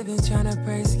hit of living trying to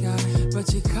praise God.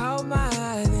 But you caught my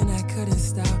eye, then I couldn't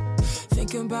stop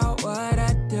thinking about what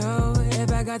I do.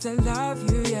 If I got to love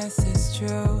you, yes, it's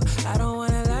true. I don't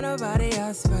wanna let nobody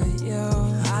else but you.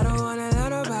 I don't wanna let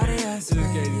nobody else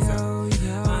but you.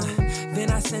 Then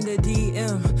I send a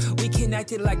DM. We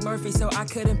connected like Murphy, so I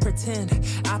couldn't pretend.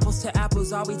 Apples to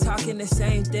apples, are we talking the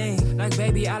same thing? Like,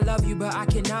 baby, I love you, but I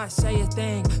cannot say a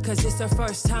thing. Cause it's the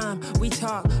first time we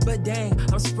talk, but dang,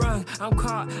 I'm sprung, I'm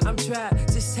caught, I'm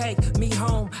trapped. Just take me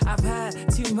home. I've had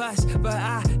too much, but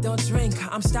I don't drink.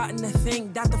 I'm starting to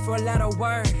think that the four-letter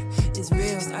word is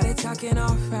real. Started talking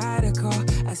all radical.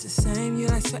 That's the same, you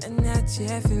like sweating that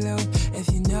Jiffy Lube. If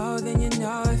you know, then you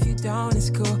know. If you don't, it's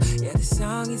cool. Yeah, the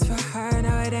song is for her,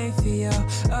 no, it ain't for you.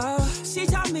 Oh, she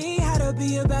taught me how to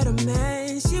be a better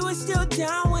man. She was still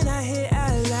down when I hit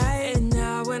LA. And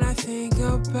now when I think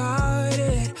about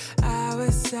it, I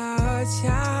was so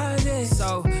childish.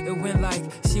 So it went like,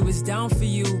 she was down for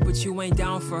you, but you ain't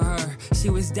down for her. She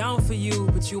was down for you,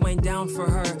 but you ain't down for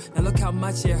her. Now look how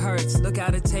much it hurts. Look how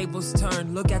the tables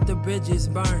turn. Look at the bridges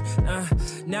burn.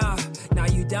 Now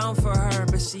you down for her,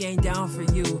 but she ain't down for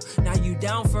you. Now you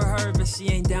down for her, but she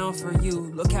ain't down for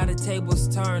you. Look how the tables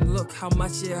turn. Look how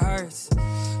much it hurts.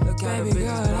 Look how the bridges burn. Baby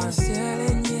girl, I'm still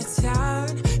in your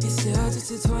town. You're still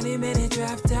just a 20-minute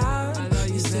drive down. I know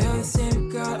you're still the same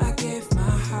girl I gave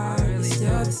my heart. You're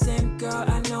still the same girl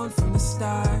I known from the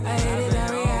start. I hate it, I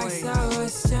react so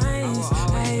it's changed.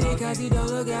 I hate it cause you don't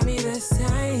look at me the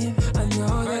same. I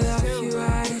know that I love you,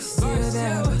 I is still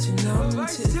there, but you're numb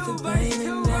to the pain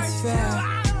and that's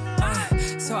fair.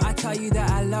 So I tell you that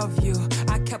I love you.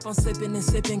 I kept on slipping and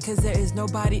slipping cause there is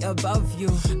nobody above you.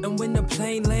 And when the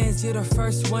plane lands, you're the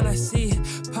first one I see.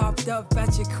 Popped up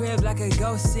at your crib like a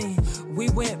ghost scene. We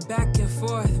went back and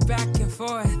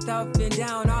forth, up and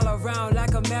down, all around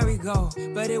like a merry-go.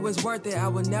 But it was worth it, I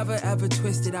would never ever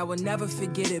twist it. I would never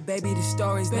forget it, baby, the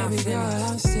story's not finished. Baby girl,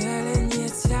 I'm still in your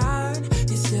town.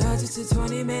 You're still just a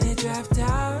 20-minute drive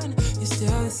down. You're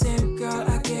still the same girl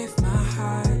I gave my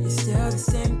heart. You're still the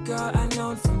same girl I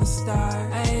known from the start.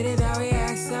 I hate it how we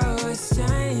act so it's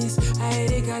changed. I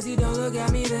hate it cause you don't look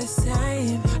at me the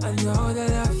same. I know that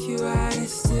love you right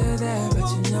is still there, but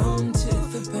you're known to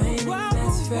the pain and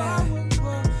that's fair.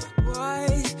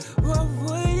 What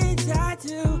wouldn't I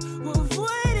do? What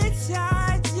wouldn't I do? What wouldn't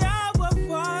I do?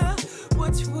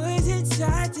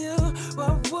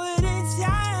 What wouldn't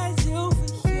I do for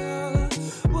you?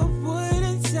 What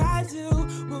wouldn't I do? What wouldn't I do?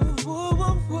 What wouldn't I do?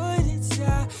 What wouldn't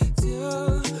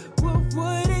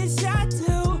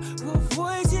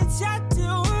I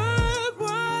do?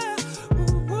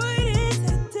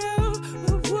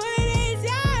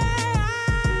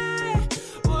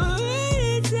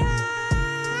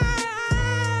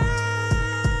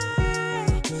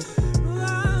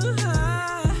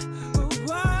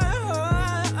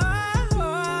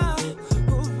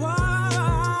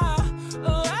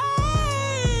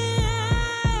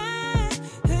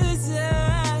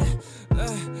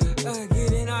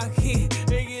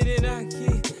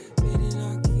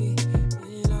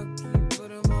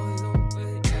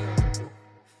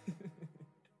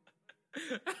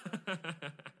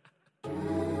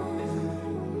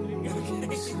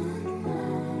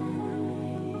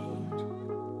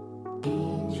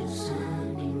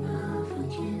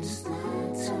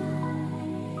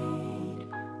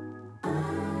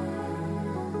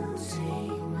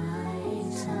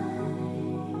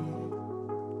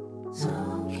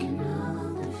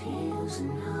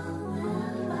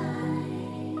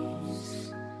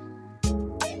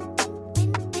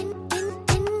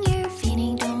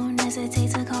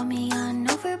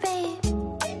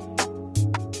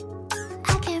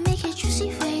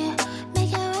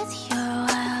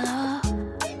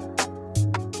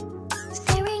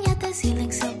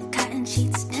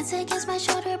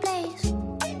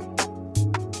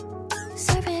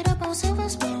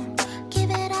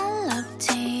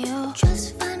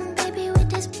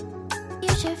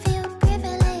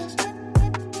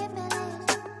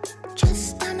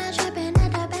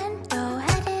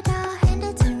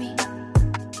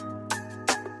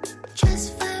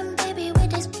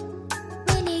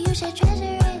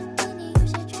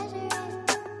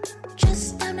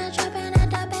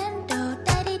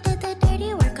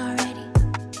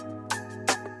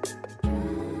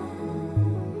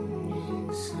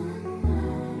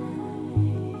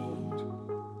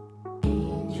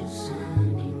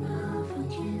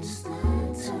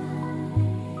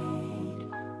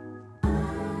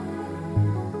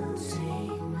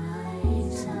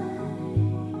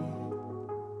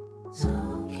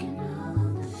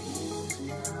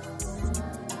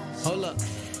 Hold up.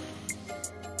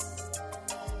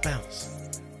 Bounce.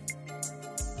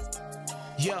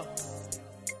 Yo,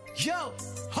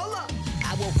 hold up.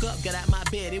 I woke up, got out my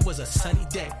bed, it was a sunny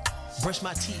day. Brush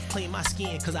my teeth, clean my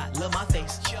skin, cause I love my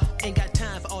face. Ain't got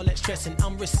time for all that stressing,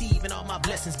 I'm receiving all my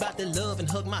blessings. About to love and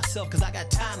hug myself, cause I got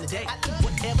time today.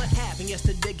 Whatever happened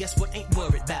yesterday, guess what, ain't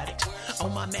worried about it.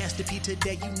 On my masterpiece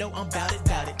today, you know I'm bout it.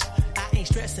 I ain't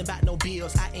stressing about no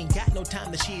bills, I ain't got no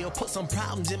time to chill. Put some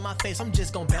problems in my face, I'm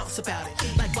just gonna bounce about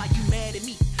it. Like why you mad at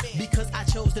me? Because I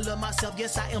chose to love myself,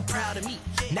 yes I am proud of me.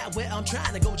 Not where I'm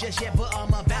trying to go just yet, but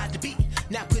I'm about to be.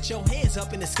 Now put your hands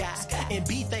up in the sky and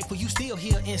be thankful you still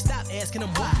here and stop asking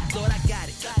them why. Lord, I got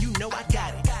it, you know I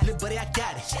got it, little buddy I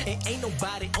got it. And ain't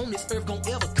nobody on this earth gon'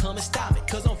 ever come and stop it.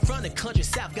 Cause I'm from the country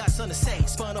south, got something to say.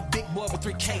 Spun a big boy with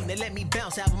 3K, they let me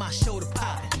bounce out of my shoulder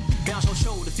poppin'. Bounce your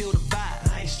shoulder, feel the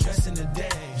vibe. I ain't stressing today,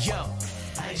 yo,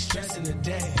 I ain't stressing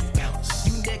today. Bounce.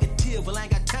 You negative, well I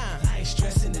ain't got time. I ain't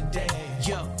stressing today,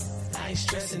 yo, I ain't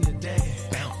stressing today.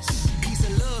 Bounce. Peace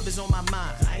and love is on my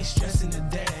mind. I ain't stressing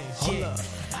today, yeah,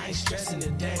 I ain't stressing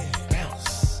today.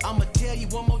 Bounce. I'ma tell you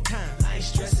one more time. I ain't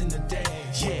stressing today,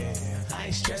 yeah, I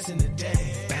ain't stressing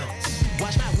today. Bounce.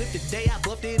 Watch my whip today, I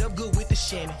buffed it up good with the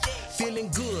shanty. Feeling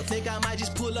good, think I might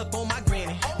just pull up on my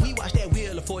granny. We watch that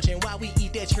Wheel of Fortune while we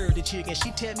eat that church the chick and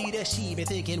she tell me that she been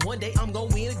thinking one day I'm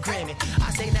gonna win a Grammy.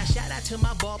 I say now shout out to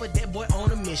my barber, that boy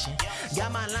on a mission.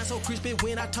 Got my line so crispy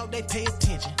when I talk they pay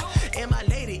attention. And my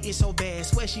lady is so bad,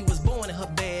 swear she was born in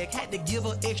her bag. Had to give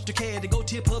her extra cash to go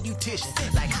tip her beautician.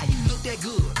 Like how you look that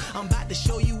good, I'm about to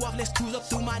show you off, let's cruise up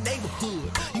through my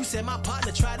neighborhood. You said my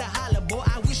partner tried to holler, boy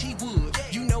I wish he would.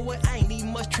 You know what, I ain't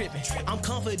even much tripping. I'm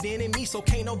confident in me so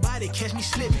can't nobody catch me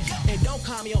slipping. And don't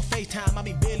call me on FaceTime, I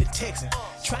be barely texting.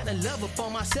 Trying to love up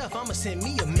on myself, I'ma send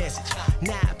me a message.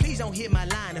 Nah, please don't hit my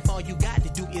line if all you got to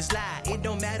do is lie. It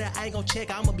don't matter, I ain't gon'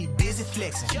 check, I'ma be busy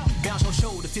flexing. Bounce your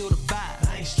shoulder, feel the vibe.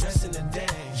 I ain't stressing today.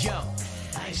 Yo,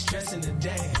 I ain't stressing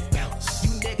today. Bounce.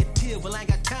 You negative, well I ain't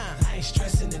got time. I ain't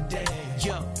stressing today.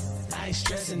 Yo, I ain't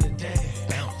stressing today.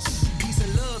 Bounce. Peace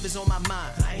and love is on my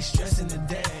mind. I ain't stressing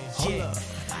today. Hold up,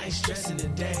 I ain't stressing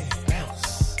today.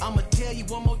 Bounce. I'ma tell you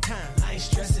one more time. I ain't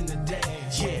stressing today.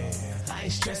 Yeah, I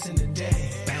ain't stressing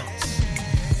today. Bounce.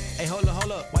 Hey, hold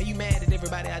up. Why you mad at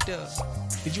everybody out there?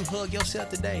 Did you hug yourself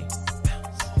today?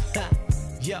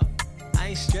 Bounce. Yo, I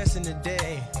ain't stressing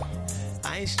today.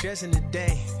 I ain't stressing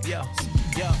today. Yo,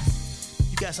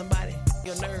 you got somebody,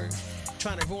 your nerve,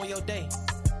 trying to ruin your day.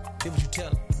 Hear what you tell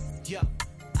them. Yo,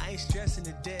 I ain't stressing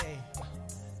today.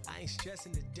 I ain't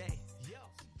stressing today. Yo.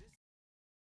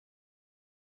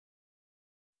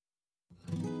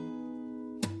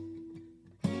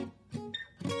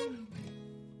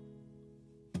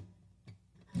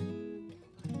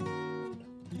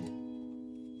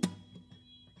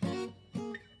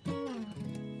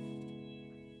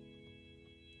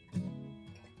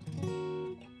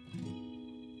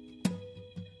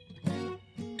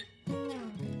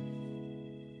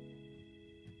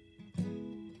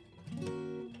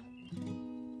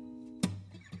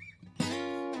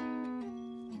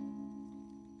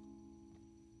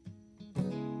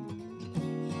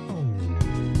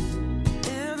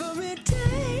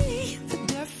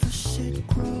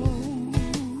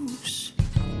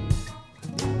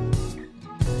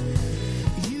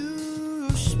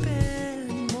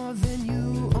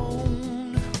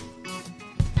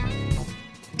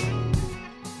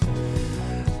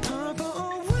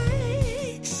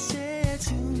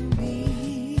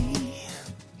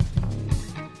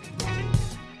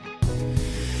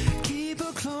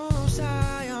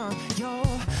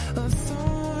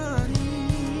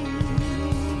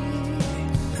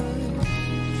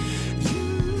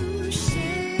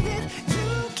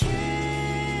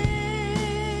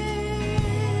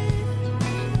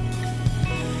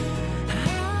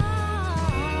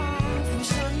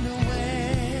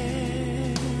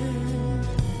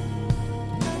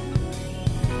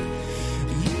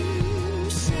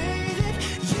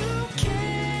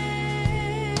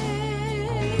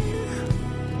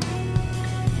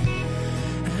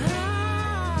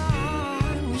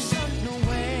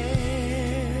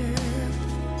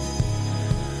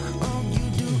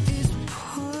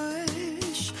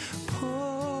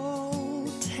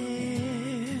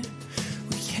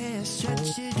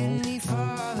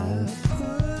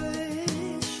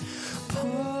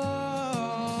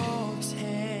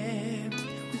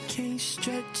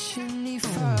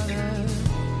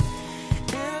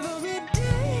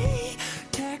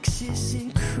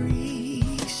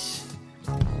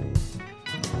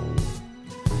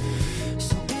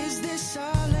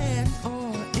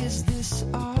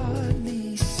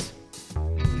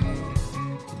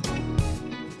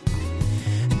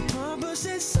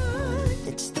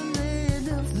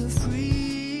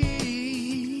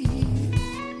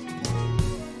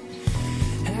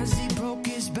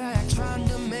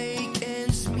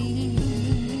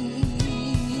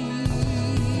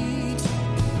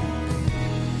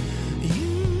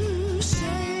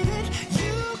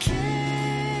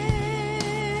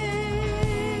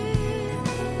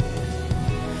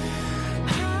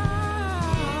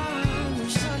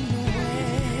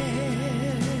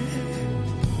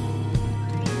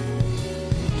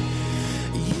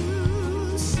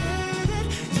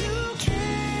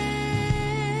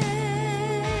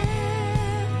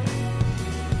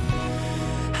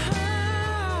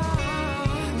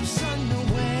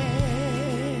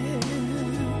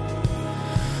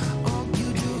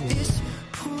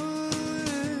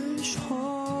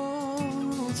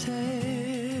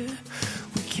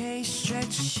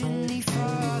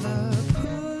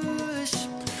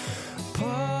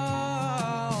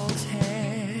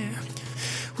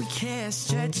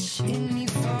 Stretch any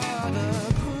farther,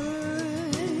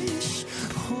 push,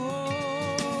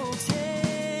 pull,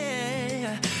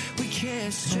 tear. We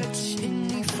can't stretch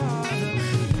any farther,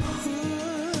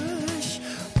 push,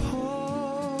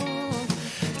 pull,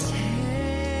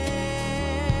 tear.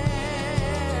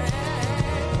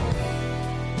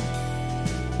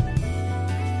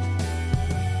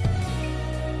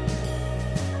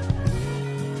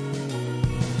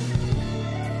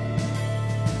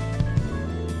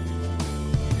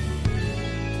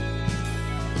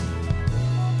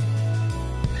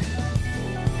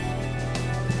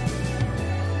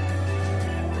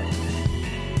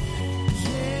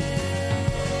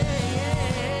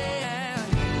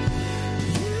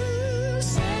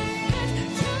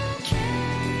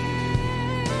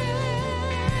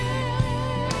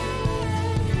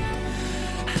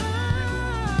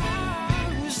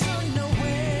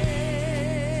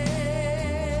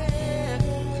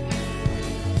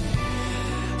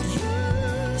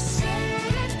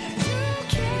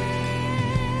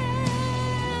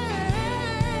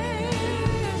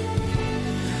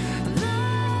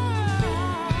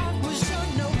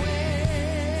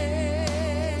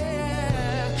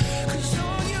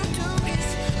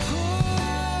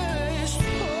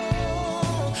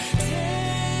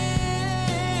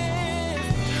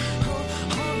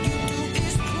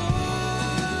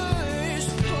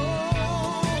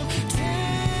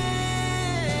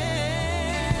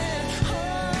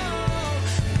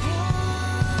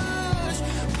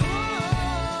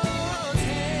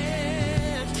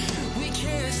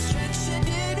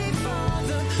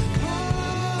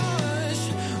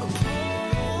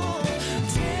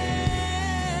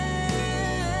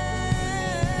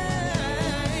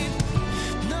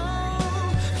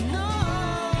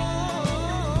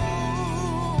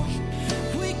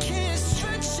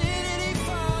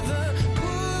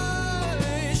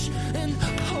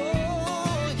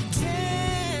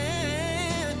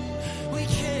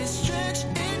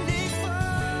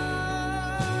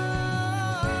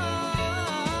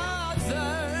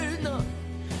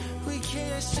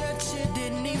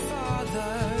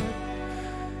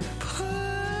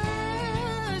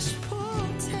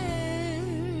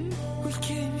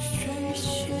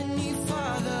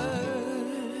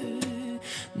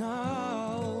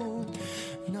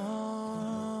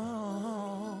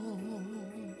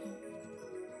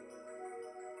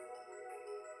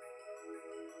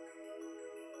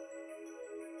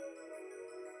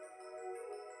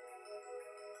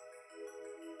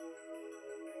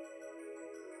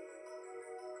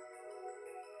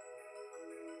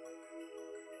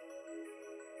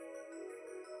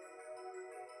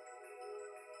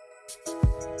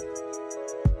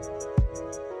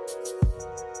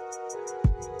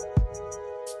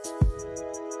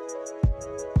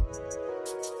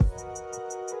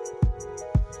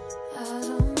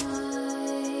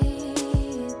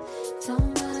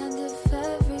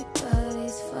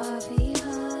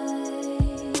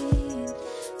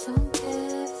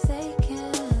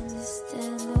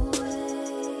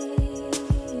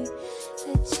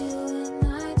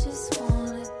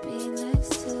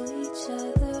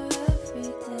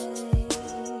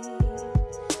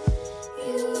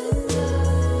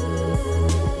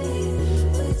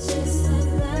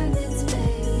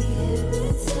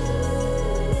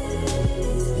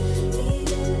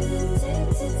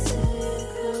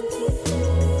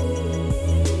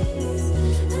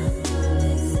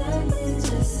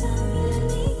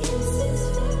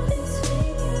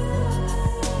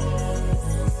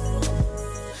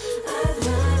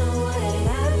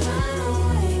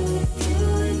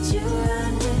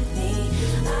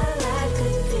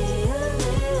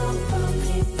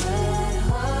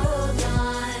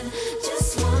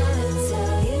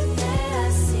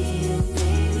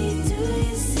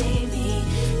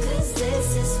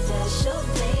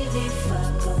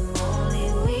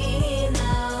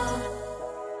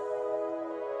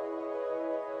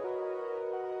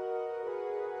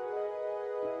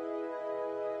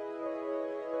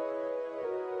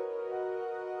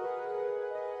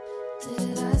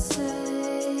 Did I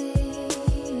say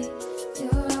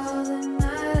you're all that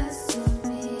matters to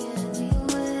me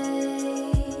anyway?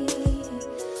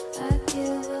 I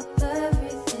give up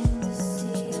everything to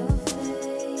see your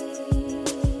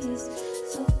face.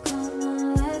 So come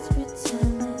on, let's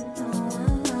pretend that no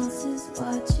one else is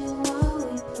watching while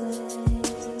we play.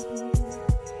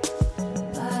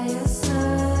 By your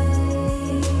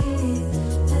side,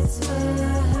 that's where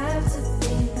I have to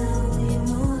be. Now we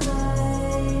won't hide.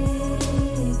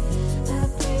 I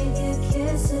break your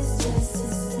kisses just to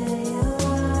stay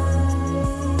alive.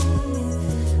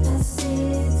 I see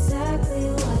exactly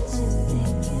what you're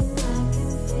thinking. I can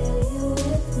feel you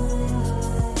with my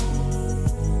eyes.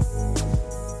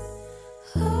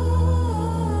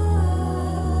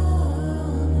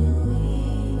 Only we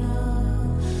know.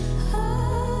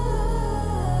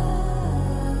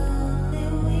 Only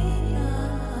we know.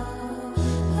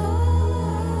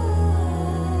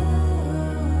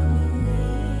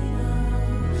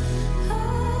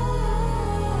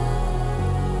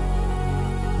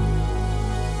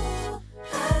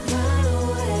 I'd run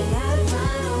away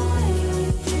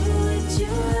with you. Would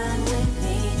you run with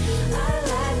me? All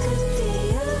I could be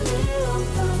a little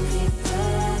bumpy,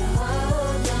 but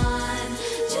hold on.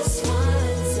 Just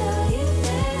wanna tell you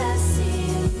that I see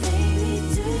you, baby.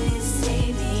 Do you see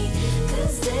me?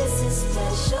 'Cause this is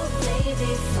special,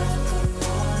 baby. Fuck 'em,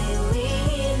 only we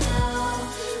know.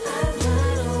 I'd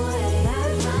run away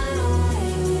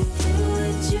with you.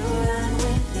 Would you run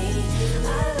with me?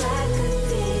 All I could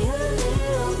be a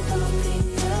little bumpy,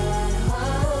 but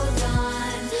hold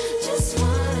on. Just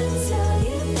wanna tell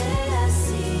you that I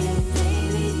see you,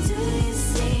 baby. Do you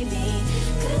see me?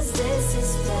 'Cause this is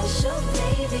special,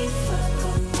 baby. Fuck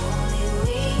 'em, only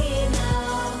we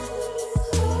know.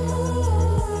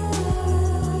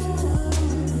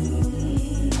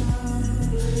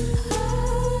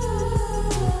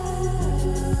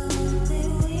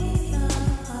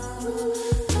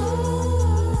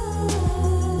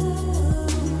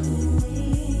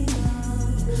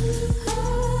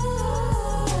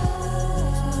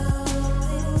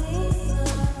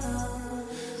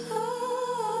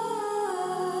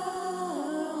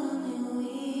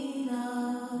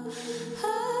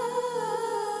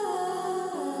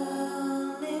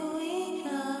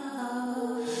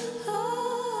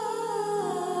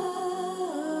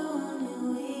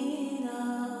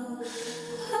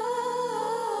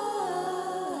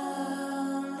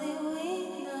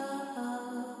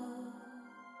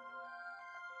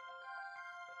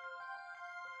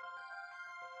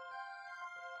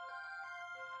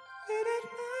 Late at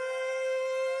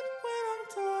night when I'm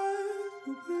tired,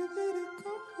 you'll be there to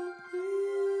comfort me.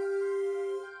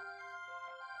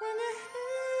 When your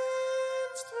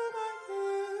hands through my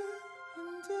hair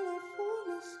until I fall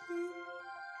asleep.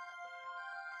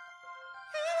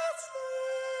 And I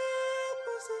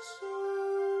supposed to show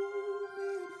me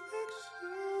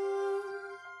affection.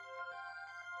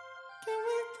 Can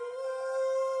we do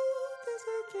this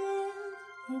again?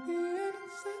 Will be an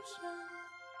exception.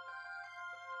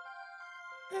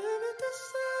 Have you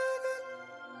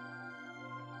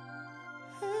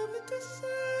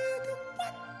decided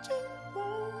what you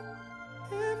want?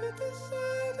 Have you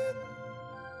decided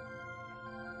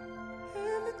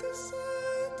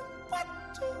what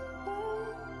you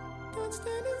want? Don't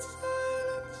stand in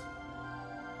silence.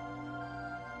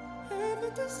 Have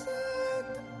you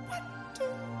decided what you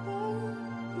want?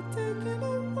 You're taking a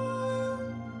while.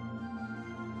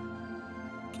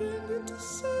 Can you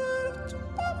decide what you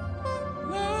want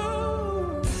now?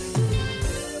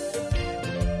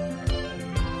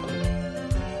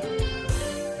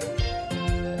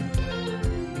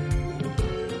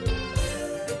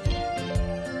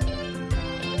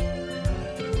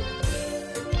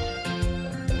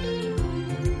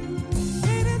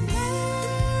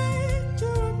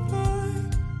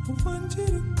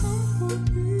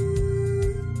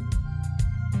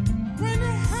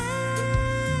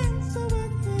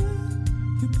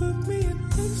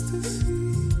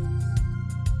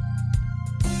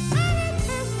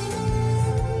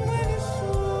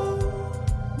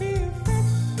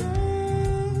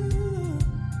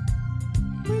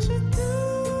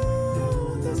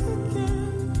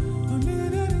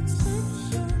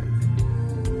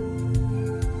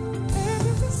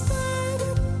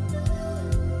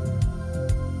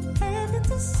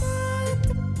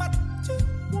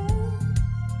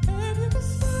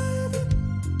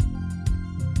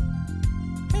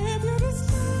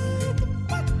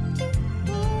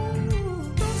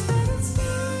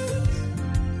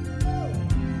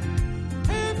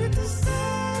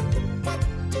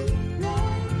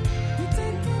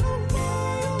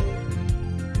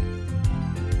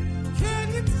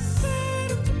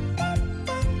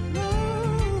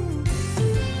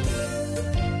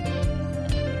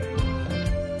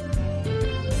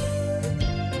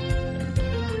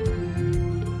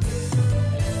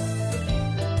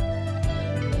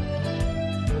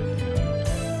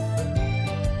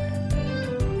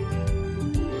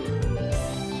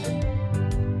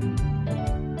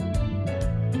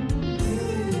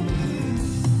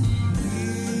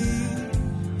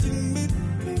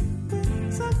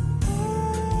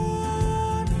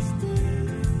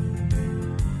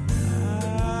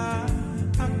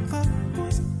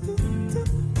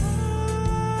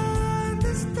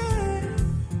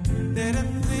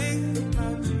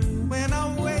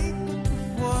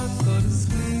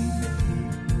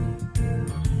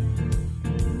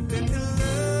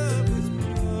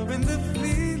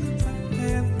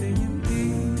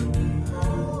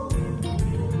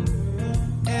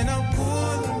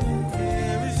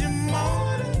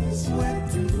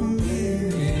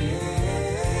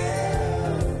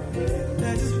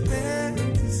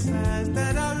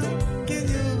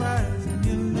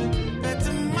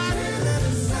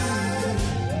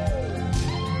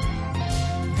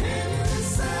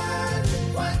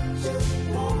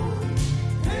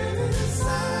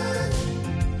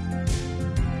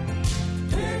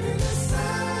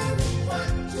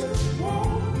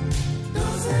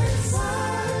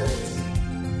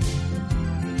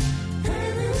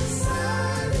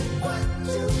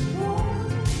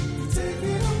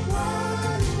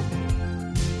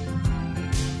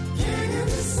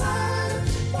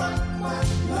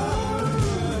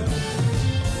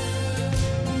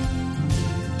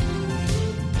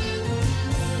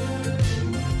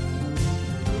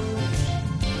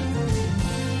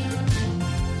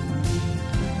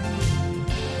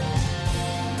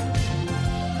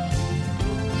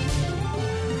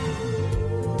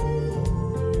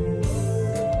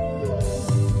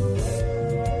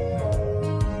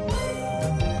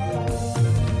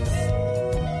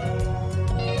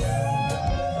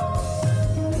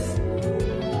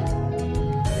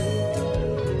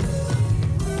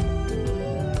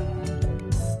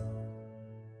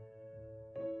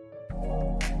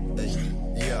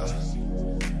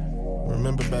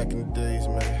 Remember back in the days,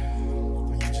 man,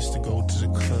 when you used to go to the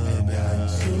club and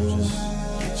you just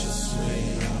get your sway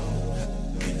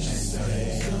on, get your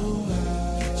sway on,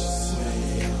 get your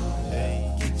sway on, hey,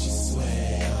 get your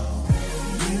sway on.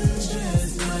 You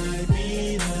just might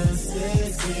be the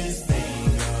sexiest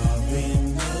thing up in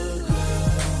the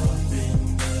club,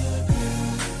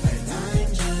 and I'm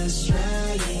just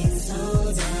trying so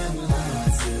damn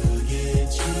hard to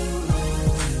get you.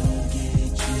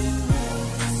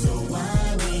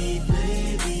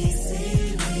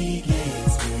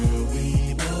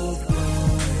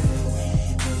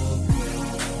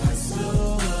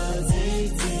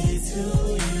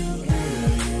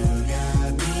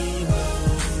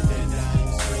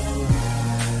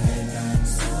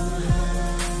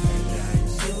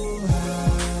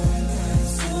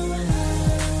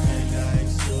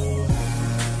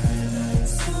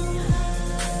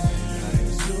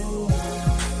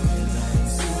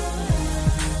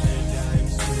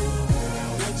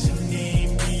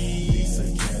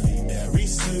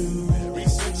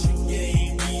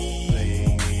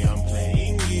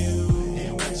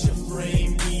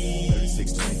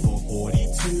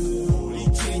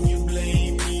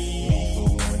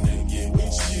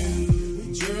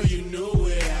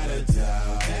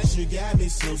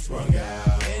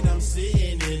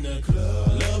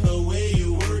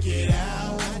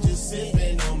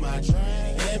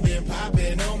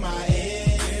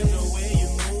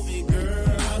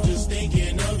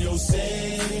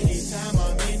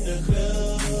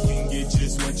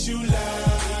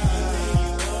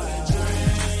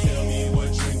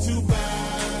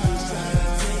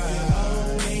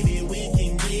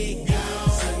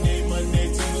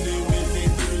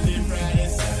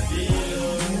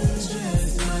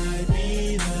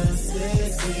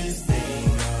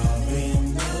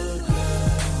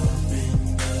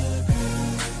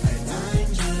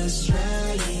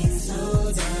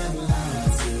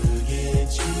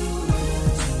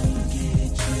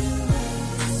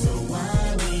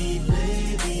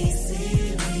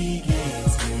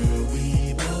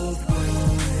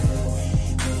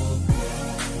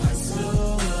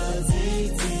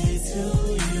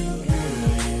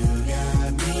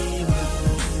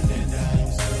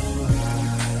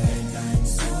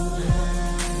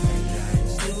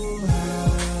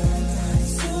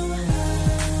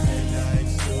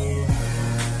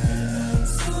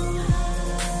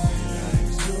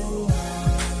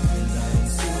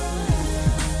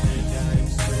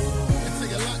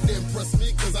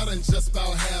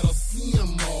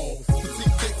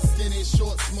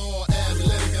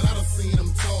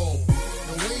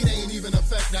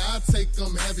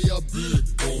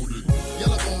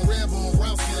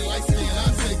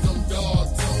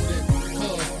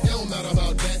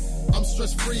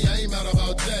 free, I ain't mad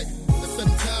about Jack. I said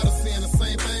I'm tired of seeing the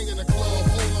same thing in the club.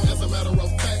 Hold on, as a matter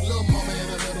of fact, little mama in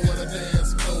the middle of the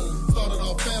dance floor. Started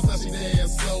off fast, now she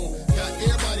dance slow. Got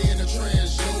everybody in the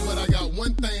trance show, but I got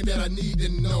one thing that I need to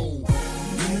know.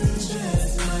 You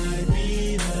just might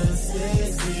be the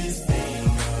sexiest thing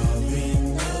up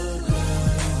in the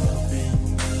club,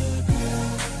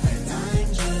 and I'm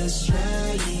just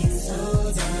trying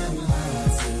so damn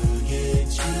hard to get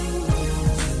you.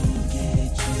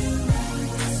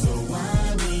 So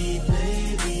why we play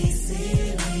these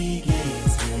silly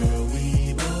games, girl? We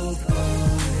both know.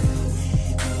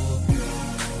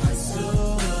 I'm so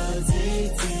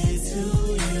addicted to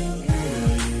you,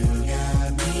 girl. You got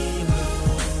me.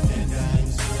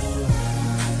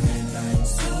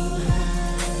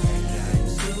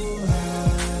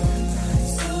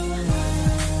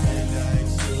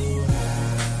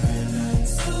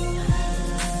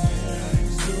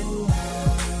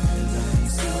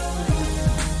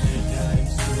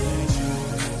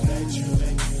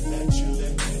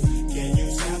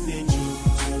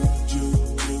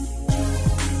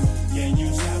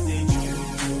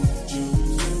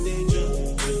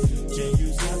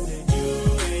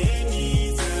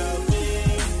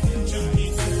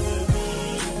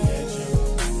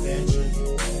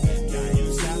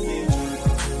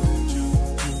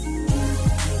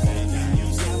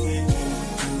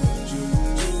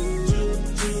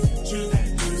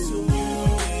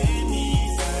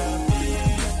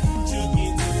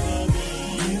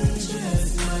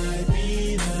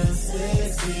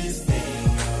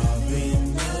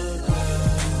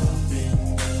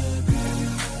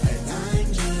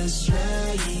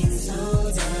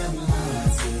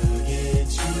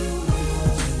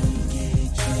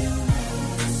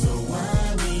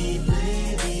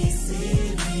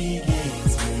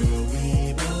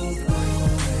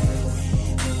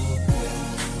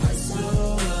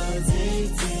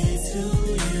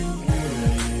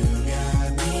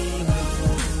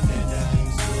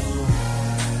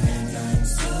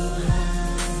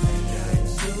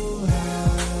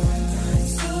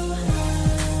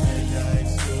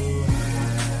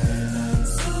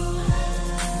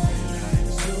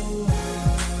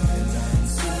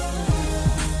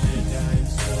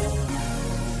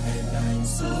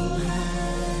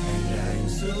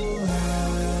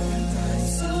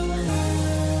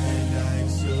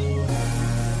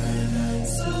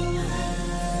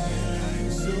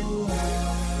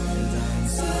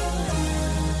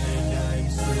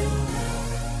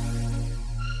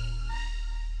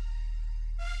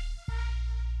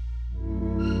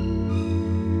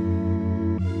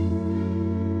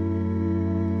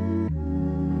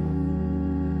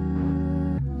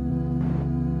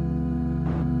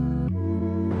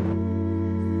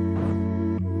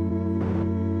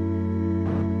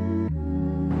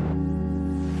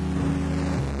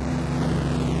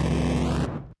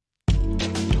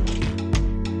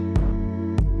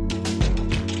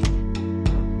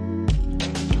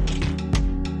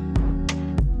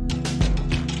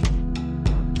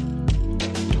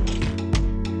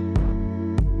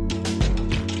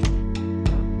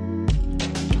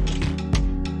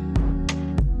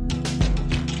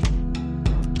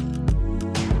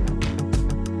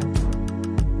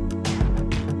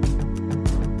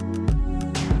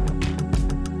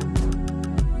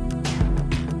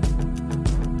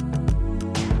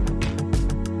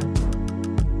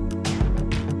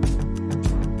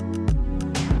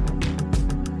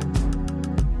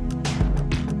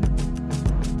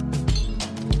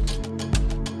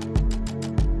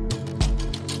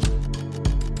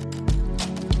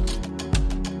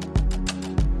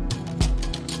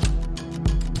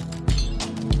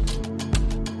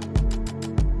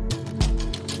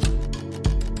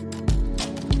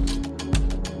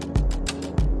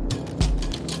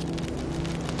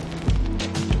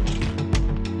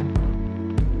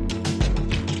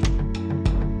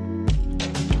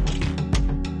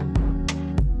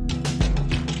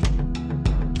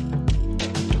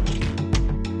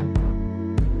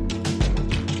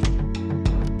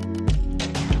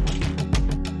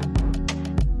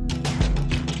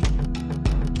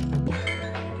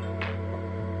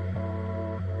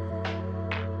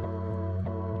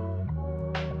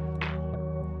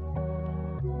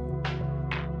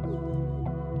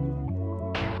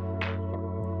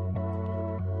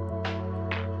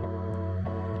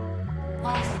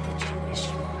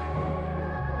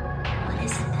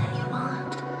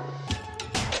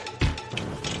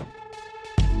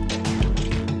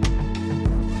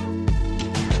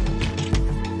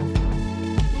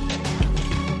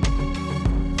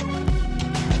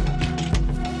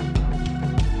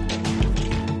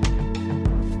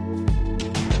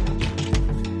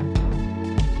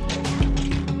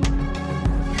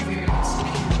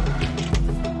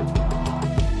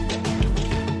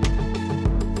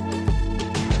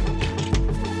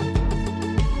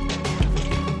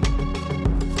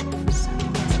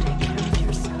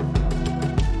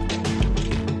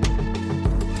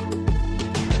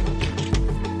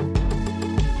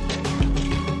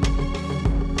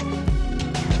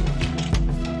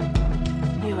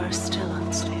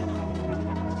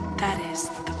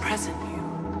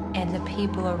 and the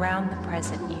people around the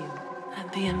present you,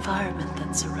 and the environment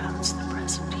that surrounds the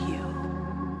present you.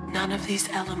 None of these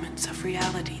elements of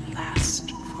reality last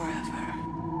forever.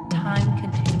 Time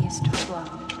continues to flow,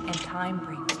 and time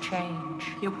brings change.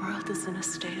 Your world is in a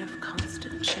state of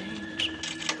constant change.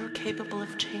 You're capable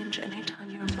of change anytime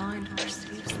your mind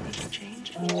perceives these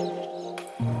changes.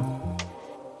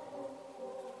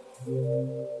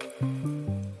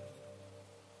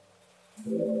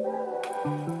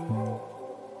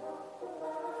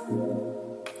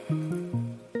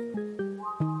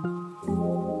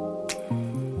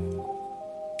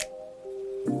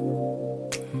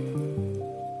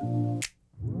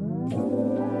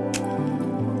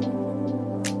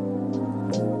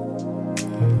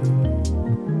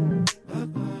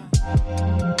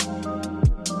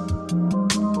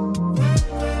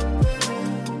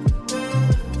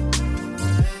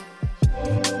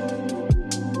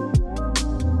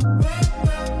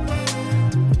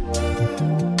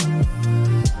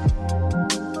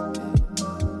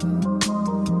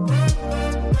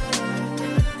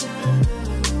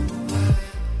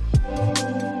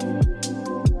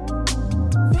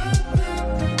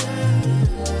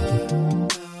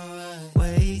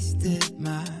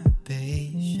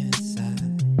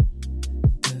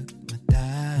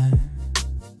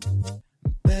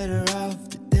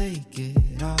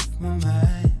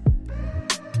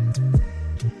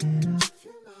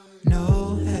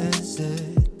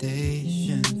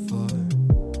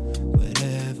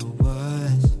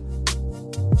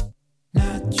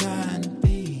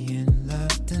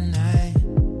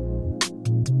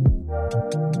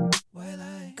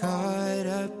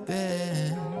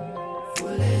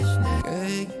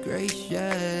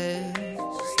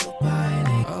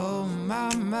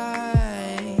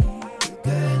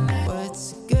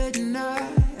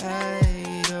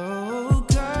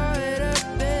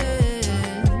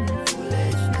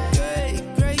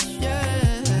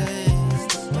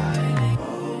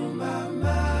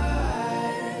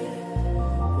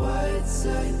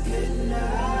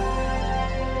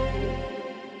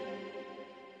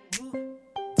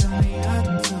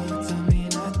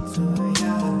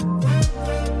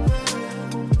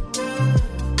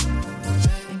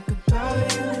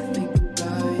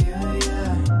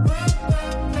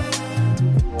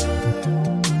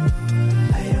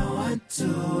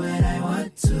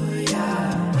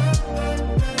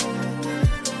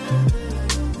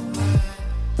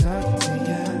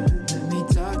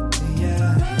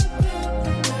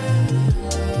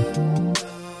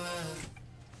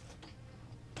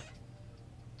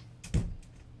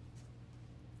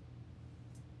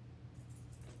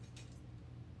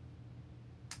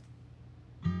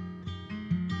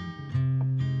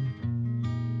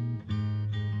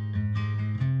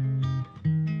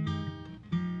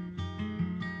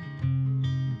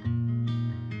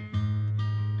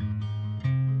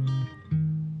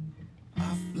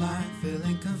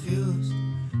 Feeling confused,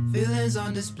 feelings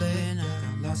on display and I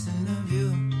got lost in the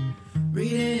view.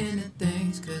 Reading into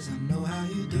things cause I know how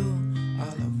you do.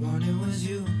 All I wanted was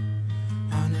you,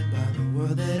 haunted by the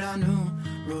world that I knew.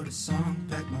 Wrote a song,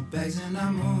 packed my bags and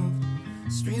I moved.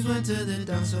 Streams went to the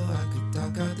dark so I could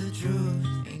talk out the truth.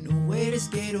 Ain't no way to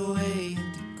skate away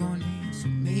into Khlorine. So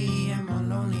me and my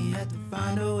lonely had to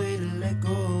find a way to let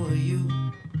go of you.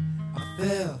 I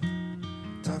fell,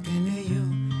 talking to you.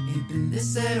 Ain't been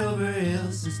this sad over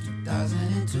hills since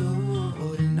 2002.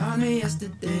 Holding on to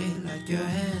yesterday like your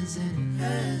hands in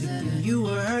it. Thinking you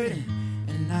were hurting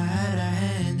and I had a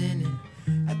hand in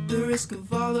it. At the risk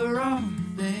of all the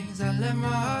wrong things, I let my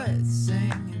heart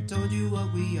sing and told you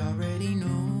what we already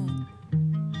knew.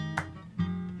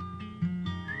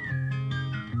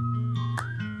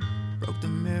 Broke the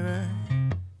mirror,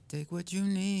 take what you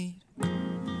need.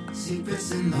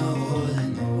 Secrets in the hole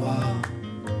in the wall.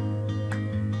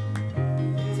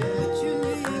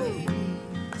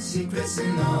 Secrets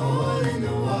in the hole in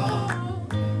the wall.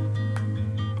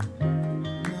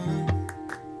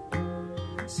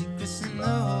 Secrets in the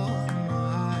hole in my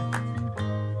heart.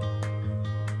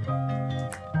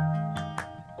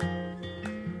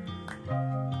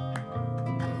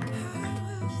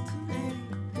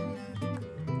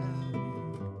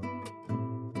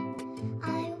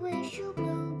 I wish you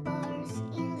bluebirds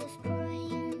in the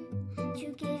spring to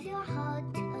give your heart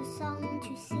a song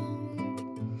to sing.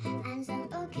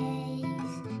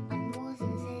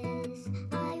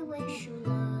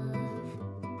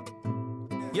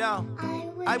 Yo,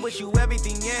 I wish you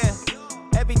everything, yeah.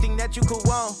 Everything that you could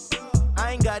want.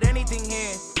 I ain't got anything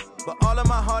here, but all of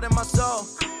my heart and my soul.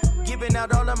 Giving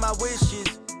out all of my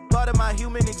wishes, part of my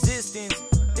human existence.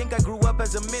 Think I grew up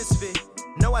as a misfit.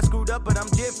 Know I screwed up, but I'm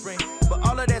different. But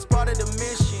all of that's part of the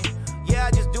mission. Yeah,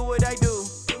 I just do what I do.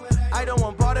 I don't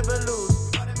want part of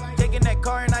Velours. Taking that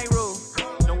car and I rule.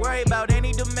 Don't worry about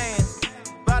any demands.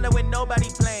 Following nobody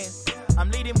plans.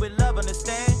 I'm leading with love,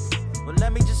 understand? Well,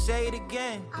 let me just say it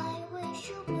again. I wish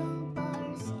you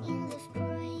bluebirds in the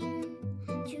spring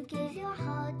to give your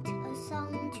heart a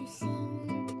song to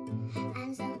sing,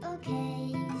 and some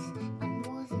bouquets and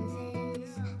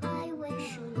roses. I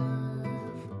wish you love.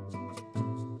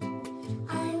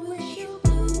 I wish you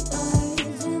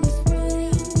bluebirds in the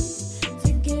spring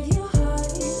to give your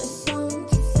heart a song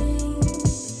to sing,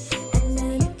 and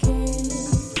then a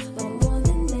kiss, but more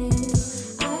than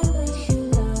this, I wish you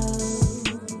love.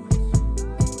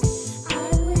 I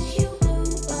wish you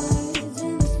bluebirds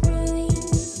in the spring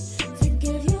to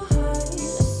give your heart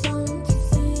a song to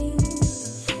sing,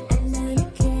 and then a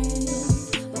kiss,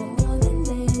 but more than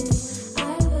this, I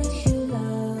wish you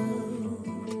love.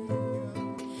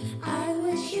 I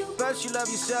wish you. First you love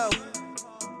yourself,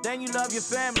 then you love your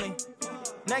family,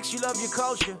 next you love your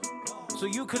culture, so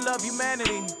you can love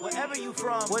humanity. Wherever you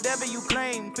from, whatever you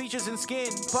claim, features and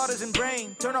skin, partisan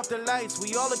brain. Turn off the lights,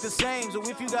 we all look the same. So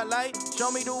if you got light,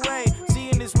 show me the way. See,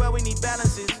 in this world we need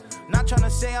balances. Not trying to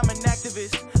say I'm an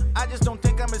activist, I just don't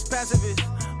think I'm as pacifist.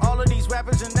 All of these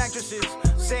rappers and actresses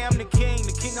say I'm the king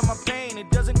of my pain. It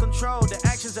doesn't control the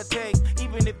actions I take.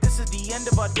 Even if this is the end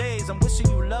of our days, I'm wishing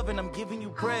you love and I'm giving you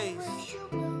praise. I wish you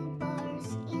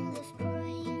bluebirds in the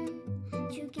spring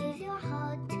to give your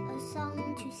heart a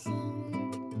song to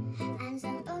sing, and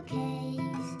some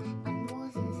bouquets and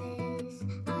roses.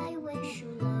 I wish you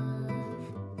love.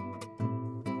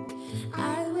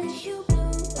 I wish you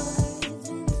bluebirds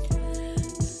in the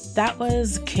spring. That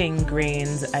was King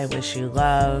Green's I Wish You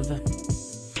Love.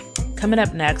 Coming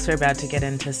up next, we're about to get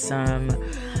into some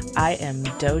I Am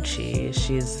Doechii.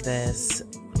 She's this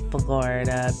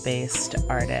Florida-based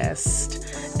artist,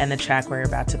 and the track we're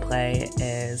about to play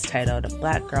is titled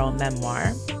Black Girl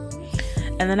Memoir.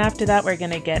 And then after that, we're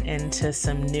going to get into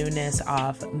some newness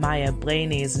off Maya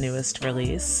Blaney's newest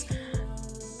release,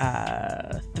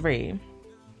 3.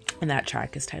 And that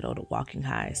track is titled Walking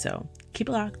High. So keep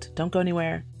it locked. Don't go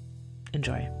anywhere.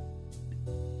 Enjoy.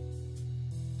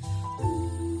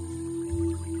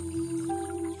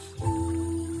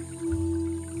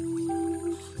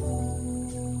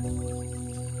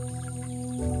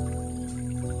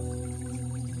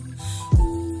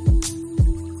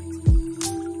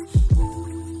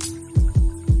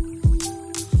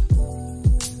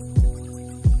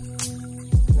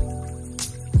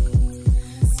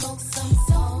 Smoke some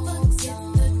song, get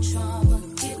the trauma,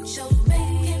 get your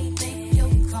pain, make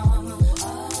your karma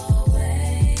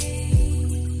away,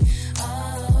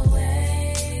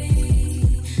 away.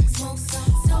 Smoke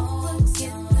some song,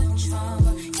 get the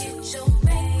trauma, get your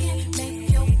pain, make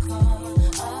your karma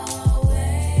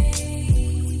away,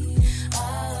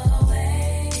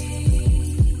 away.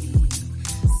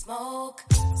 Smoke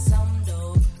some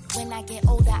dope. When I get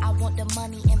older, I want the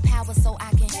money and power so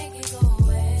I can make it go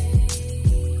away.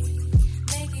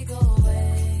 Make it go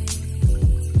away.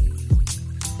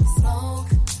 Smoke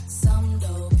some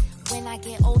dope. When I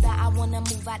get older, I wanna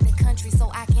move out the country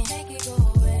so I can make it go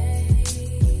away.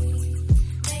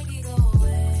 Make it go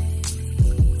away.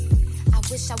 I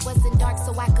wish I wasn't dark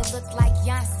so I could look like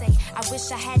Beyonce. I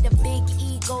wish I had a big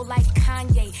ego like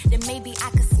Kanye. Then maybe I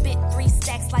could spit 3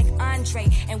 stacks like Andre.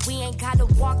 And we ain't gotta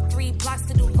walk 3 blocks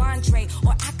to do laundry.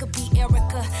 Or I could be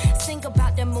Erica. Sing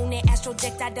about the moon and astro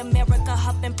decked out America.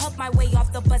 Huff and puff my way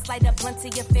off the bus like a blunt to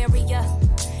your Feria.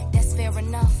 That's fair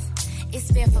enough. It's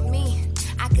fair for me.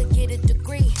 I could get a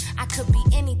degree. I could be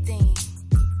anything.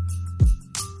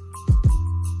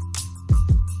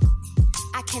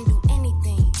 I can do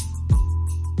anything.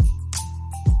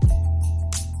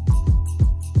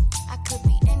 I could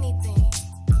be anything.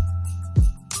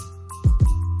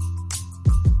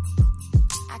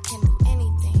 I can do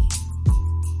anything.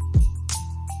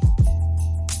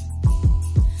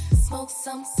 Smoke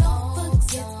some song,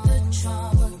 forget the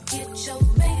trauma. Get your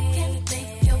pain,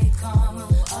 make your karma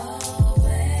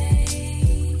away,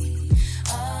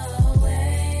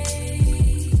 away.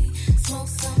 Smoke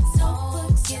some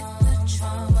song, forget the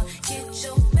trauma. Get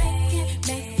your pain,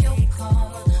 make your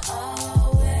karma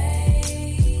away,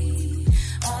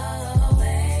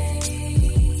 away.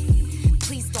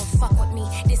 Please don't fuck with me.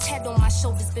 This head on my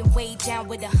shoulders been weighed down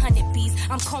with 100 bees.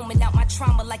 I'm combing out my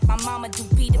trauma like my mama do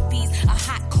B2Bs. A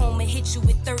hot comb and hit you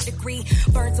with 3rd degree.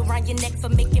 Burns around your neck for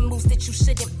making moves that you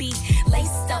shouldn't be.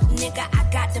 Laced up nigga, I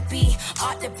got to be.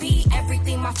 Ought to be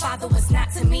everything my father was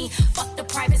not to me. Fuck the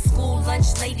private school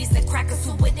lunch ladies and crackers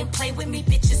who wouldn't play with me.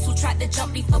 Bitches who tried to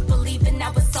jump me for believing I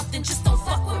was something. Just don't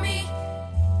fuck with me.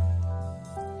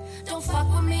 Don't fuck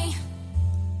with me.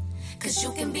 Cause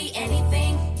you can be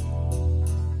anything.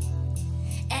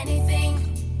 Anything.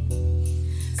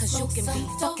 Cause you can be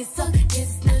fucking fuck. This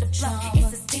is not a bluff.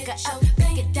 It's a sticker up.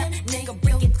 Pick it up. Nigga,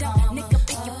 break it up. Nigga,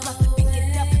 pick your bluff. Pick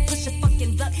it up. Push your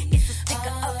fucking luck. It's a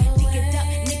sticker up. Dig it up.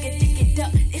 Nigga, dig it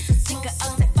up. It's a sticker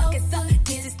up. Say fuck it up.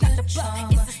 This is not a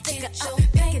bluff. It's a sticker up.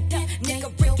 Pick it up. Nigga,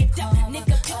 break it up.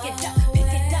 Nigga, pick it up.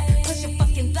 Pick it up. Push your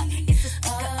fucking luck. It's a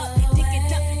sticker up. Dig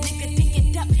it up. Nigga, dig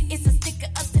it up. It's a sticker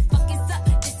up. Say fuck it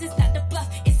up. This is not a bluff.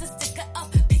 It's a sticker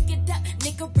up. Pick it up.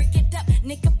 Nigga, break it up.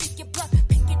 Nigga, pick your bluff.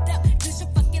 Pick it up. Push your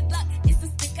fucking luck. It's a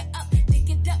sticker up. Dig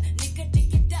it up. Nigga,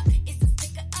 dig it up. It's a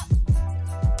sticker up.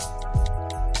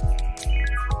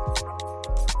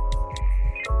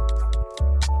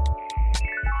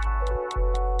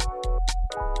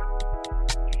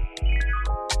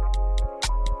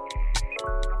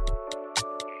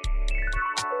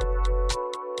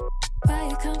 Why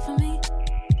you come for me?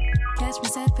 Catch me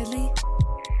separately.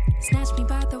 Snatch me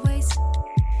by the waist.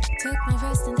 Took my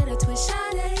wrist and did a twist.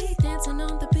 Sade, dancing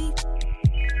on the beat.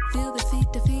 Feel the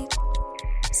feet defeat.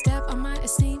 Step on my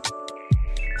esteem.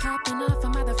 Popping off,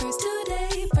 I'm at the first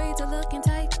today. Braids are looking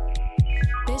tight.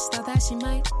 Bitch thought that she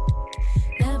might.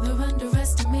 Never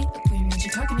underestimate a queen. When she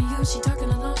talking to you, she talking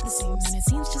along the seams. And it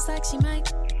seems just like she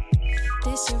might.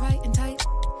 This shit right and tight.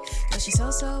 Girl, she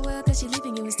so well that she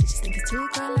leaving you in stitches. Think it's too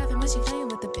girl laughing when she playing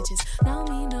with the bitches. Know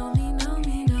me, know me, know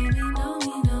me, know me, know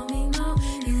me, know me, know.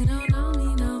 You don't know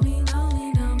me, know me, know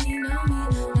me, know me, know me,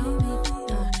 know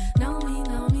me, know me,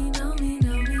 know me, know me,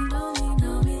 know me, know me,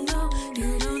 know me, know. You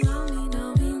don't know me, know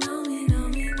me, know me, know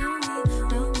me, know me,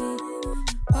 know me.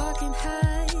 Walking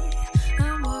high,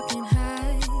 I'm walking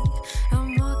high, I'm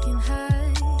walking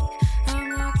high, I'm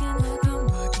walking, I'm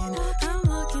walking, I'm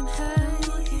walking high.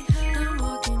 I'm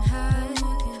walking high.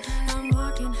 I'm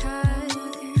walking high.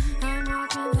 I'm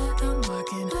walking. I'm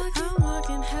walking. I'm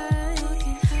walking high.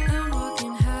 I'm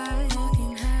walking high.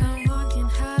 I'm walking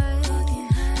high.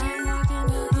 I'm walking.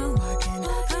 I'm walking.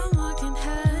 I'm walking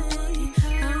high.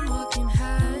 I'm walking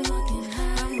high.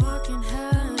 I'm walking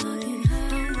high.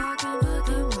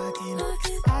 I'm walking.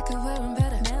 I could wear them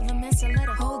better. Never miss a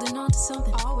letter. Holding on to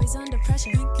something. Always under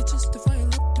pressure. Think it's just a fire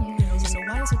up the nails. And the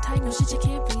wires so tight. No shit, you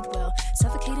can't breathe well.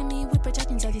 Suffocating me with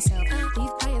projections of yourself.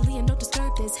 Leave quietly and don't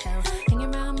disturb this hell. Hang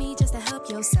around me just to help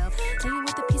yourself. Playing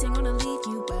with the peace ain't gonna leave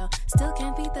you well. Still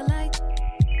can't beat the light.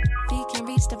 Feet can't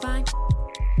reach the vine.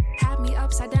 Have me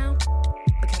upside down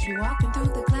because we walking through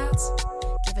the clouds.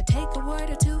 Give or take a word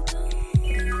or two. But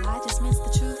then I just miss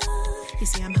the truth. You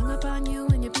see, I'm hung up on you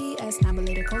and your BS. Now I'm a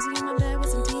little cozy in my bed with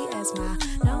some TS. My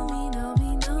know me, know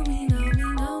me, know me, know me,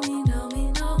 know me, know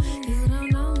me, know. You don't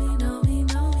know me, know me,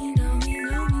 know me, know me,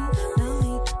 know me, know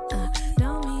me,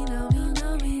 know me, know me,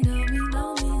 know me, know me,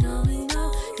 know me, know me, know.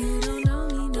 You don't know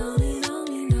me, know me, know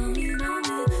me, know me, know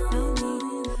me, know me.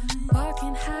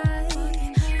 Walking high,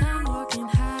 I'm walking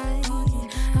high,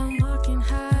 I'm walking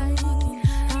high, I'm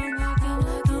walking,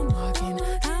 I'm walking,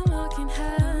 I'm walking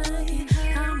high,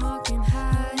 I'm walking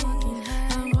high,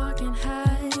 I'm walking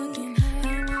high, I'm walking,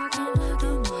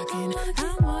 I'm walking,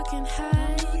 I'm walking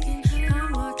high,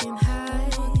 I'm walking high,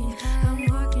 I'm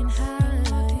walking high,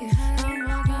 I'm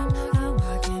walking, I'm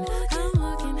walking, I'm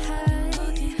walking high,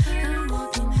 I'm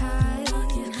walking high,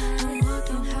 I'm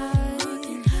walking high,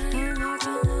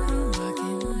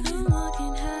 I'm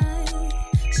walking high.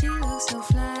 She looks so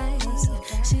fly,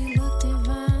 she look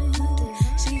divine.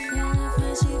 She feeling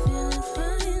fine, she feeling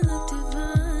fine, look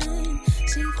divine.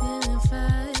 She feeling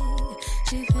fine,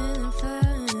 she feeling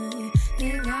fine.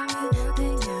 They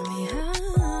got me high.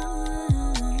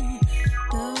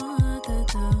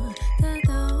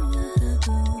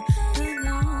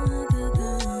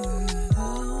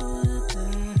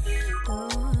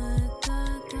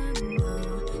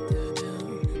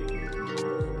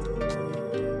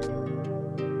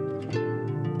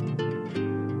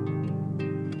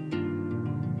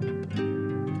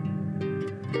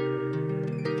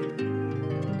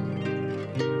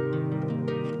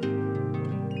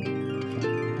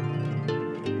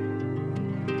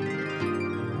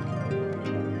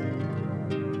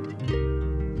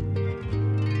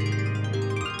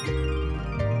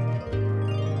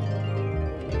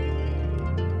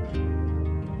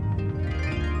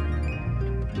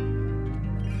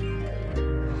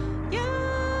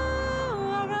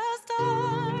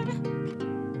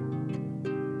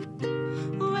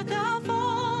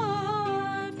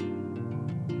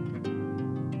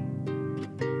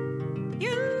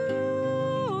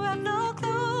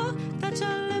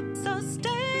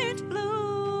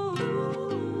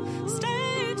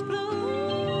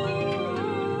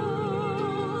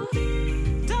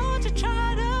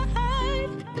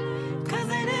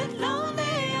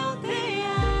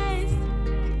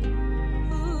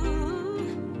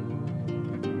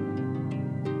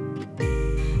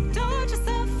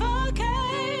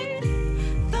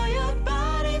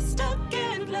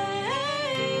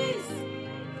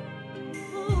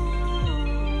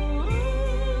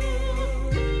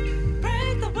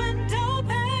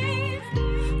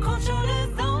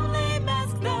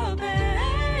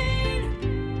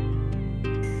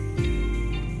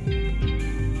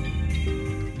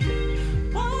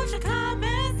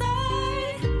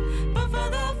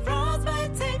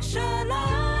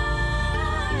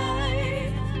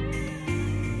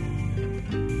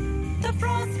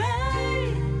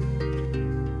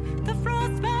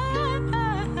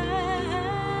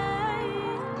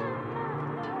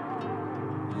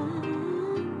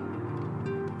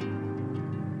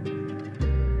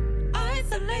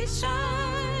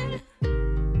 imagination.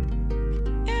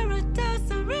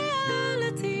 Iridescent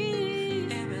reality.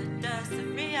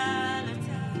 Iridescent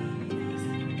reality.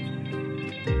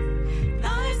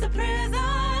 Life's a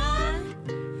prison.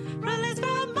 Release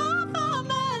from all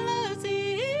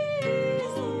formalities.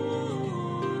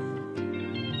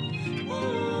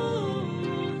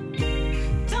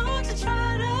 Don't you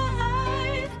try to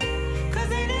hide,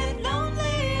 'cause it ain't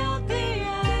lonely on the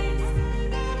ice.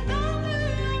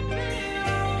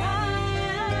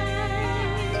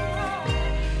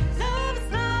 Love is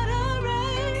not a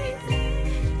race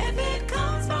if it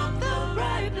comes from the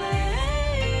right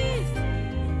place.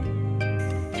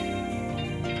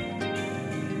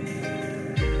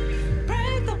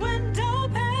 Break the window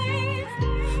pane.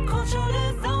 Control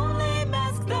is only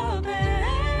mask the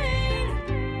pain.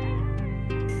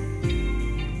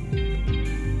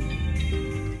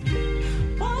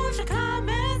 Won't you come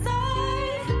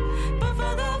inside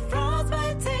before the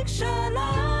frostbite takes your life?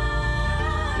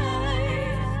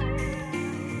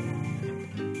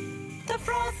 The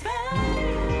frostbite.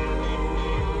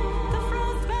 The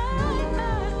frostbite.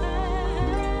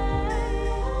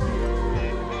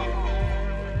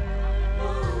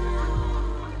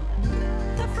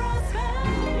 The frostbite.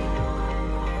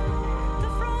 The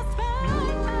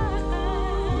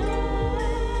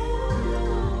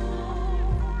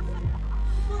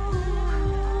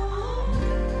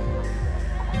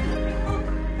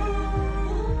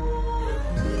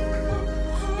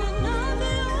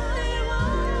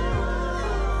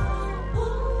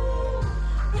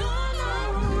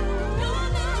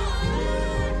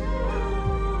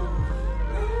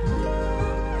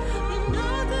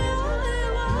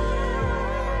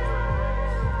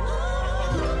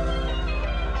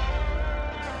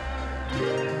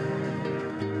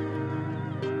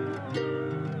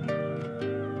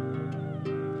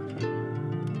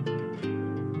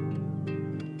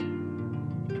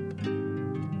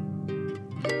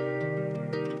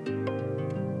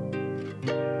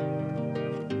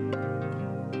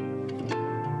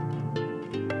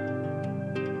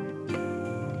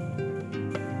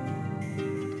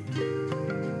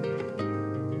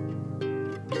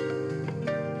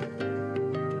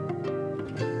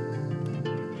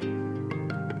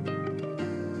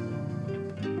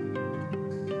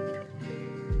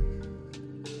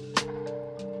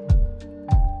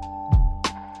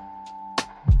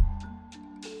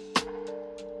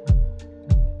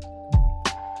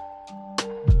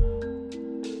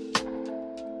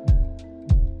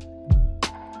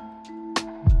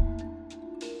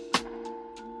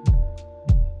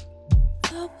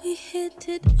Thought we hit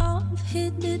it off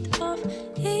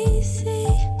easy.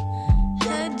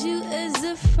 Had you as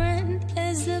a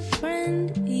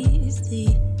friend, easy.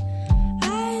 I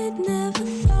had never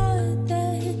thought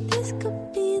that this could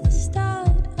be the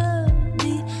start of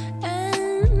the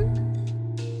end.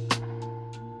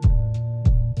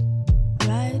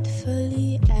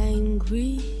 Rightfully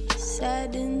angry,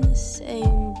 said in the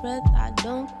same breath, I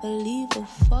don't believe a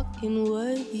fucking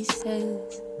word he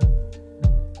says.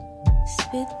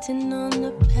 Spitting on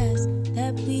the past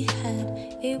that we had,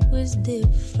 it was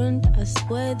different. I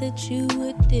swear that you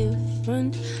were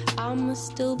different. I'ma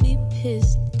still be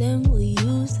pissed, then we'll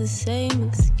use the same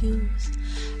excuse.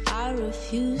 I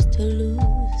refuse to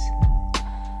lose,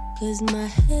 'cause my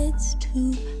head's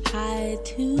too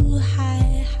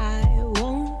high,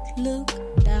 won't look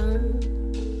down.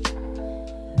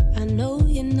 I know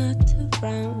you're not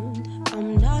around,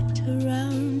 I'm not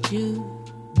around you.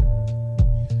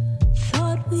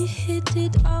 We hit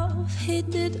it off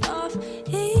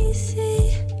easy.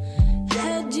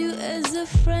 Had you as a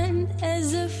friend,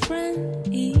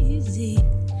 easy.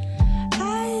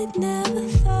 I had never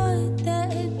thought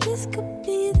that this could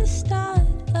be the start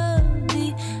of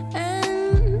the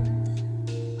end.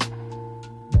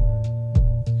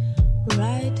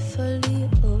 Rightfully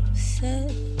upset,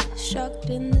 shocked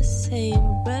in the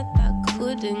same breath. I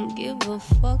couldn't give a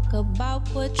fuck about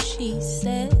what she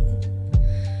said.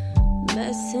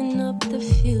 Messing up the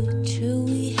future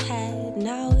we had,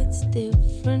 now it's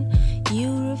different. You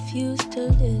refuse to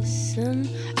listen,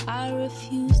 I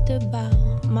refuse to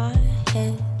bow my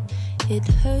head. It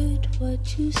hurt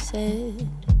what you said,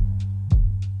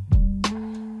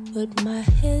 but my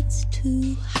head's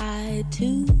too high,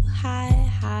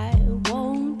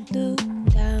 won't look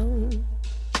down.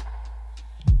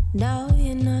 Now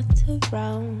you're not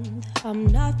around, I'm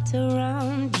not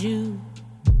around you.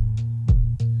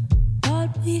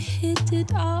 We hit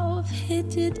it off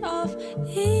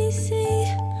easy.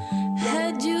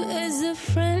 Had you as a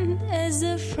friend,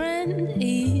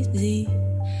 easy.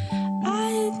 I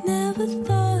had never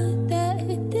thought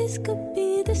that this this could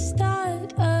be the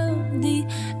start of the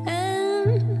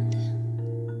end.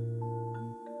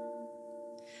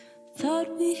 Thought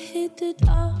we hit it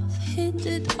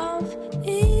off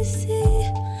easy.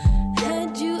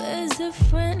 Had you as a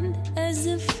friend,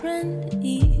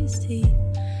 easy.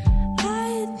 I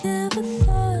had never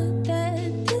thought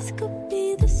that this could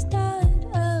be the start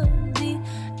of the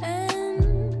end.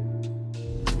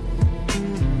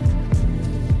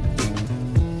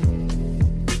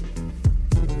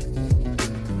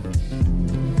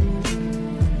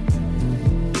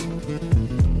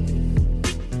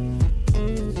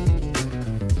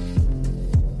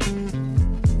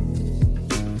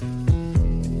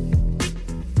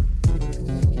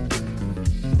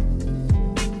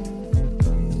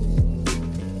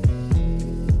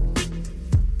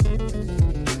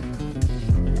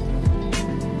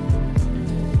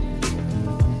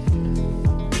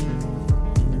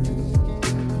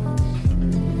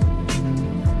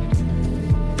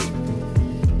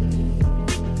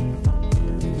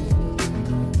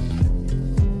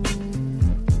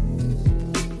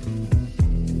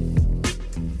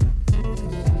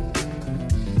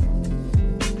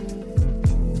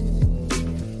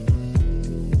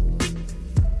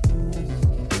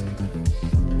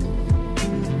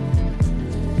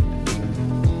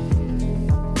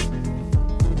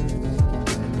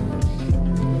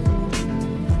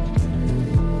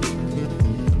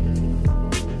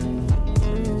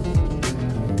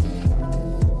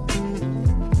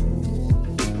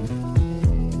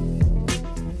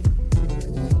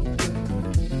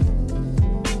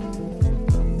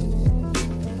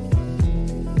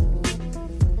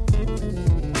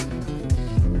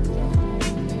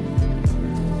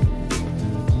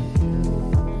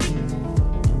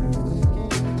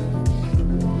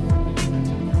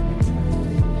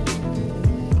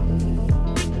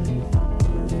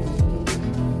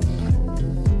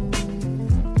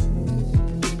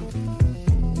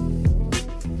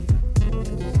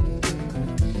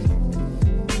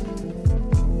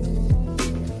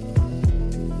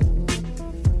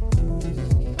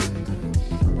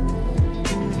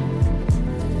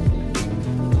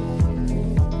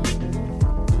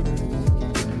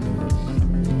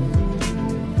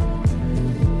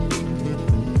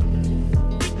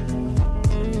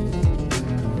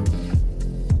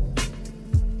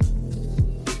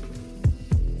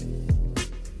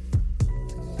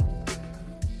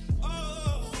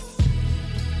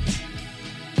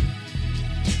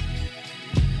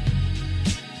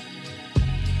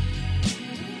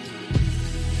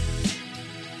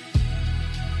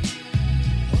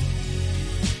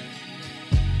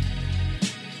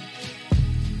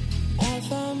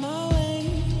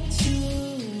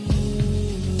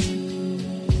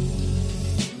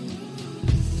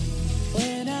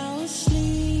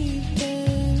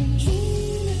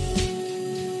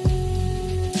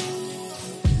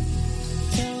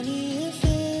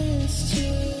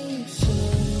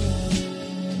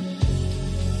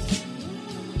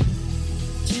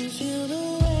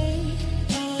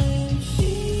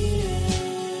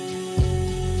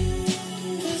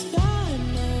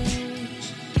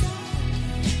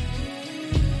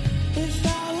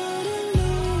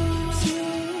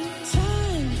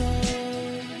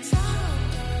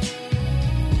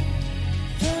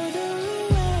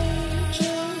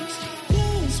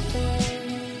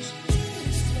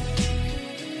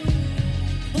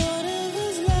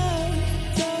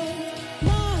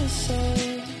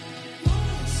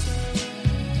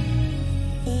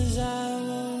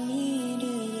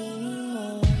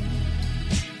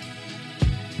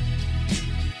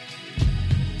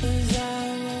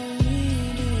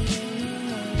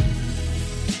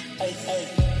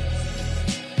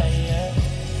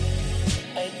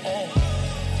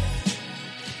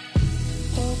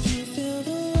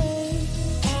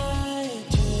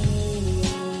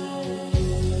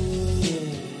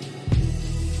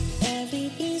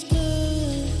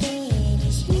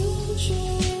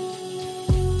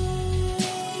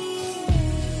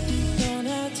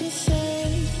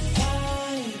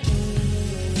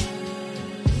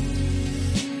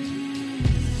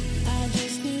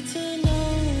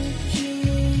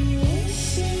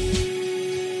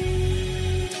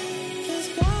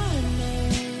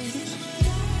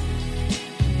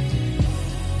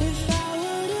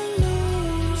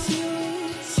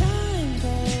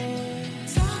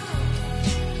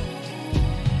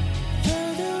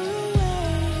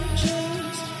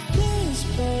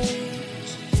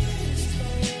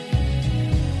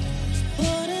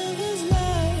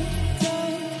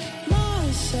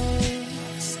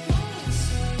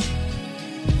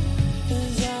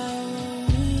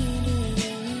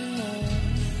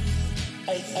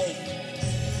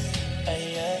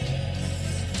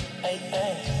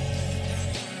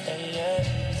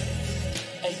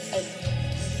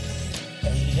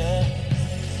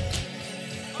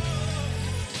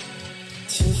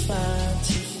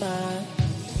 Too fine.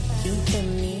 You put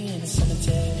me in a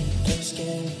cemetery, pretty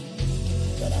scary.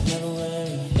 But I'm never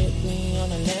worried. Hit me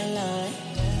on a landline.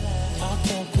 I'll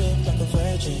come quick like a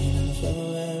virgin in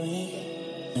February.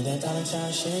 And that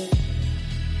Valentine shit.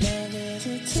 Love is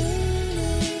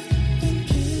eternal and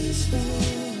peaceful.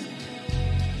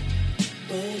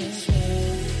 When it's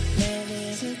real. Love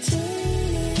is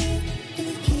eternal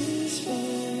and peaceful.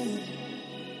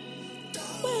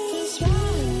 When it's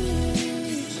right.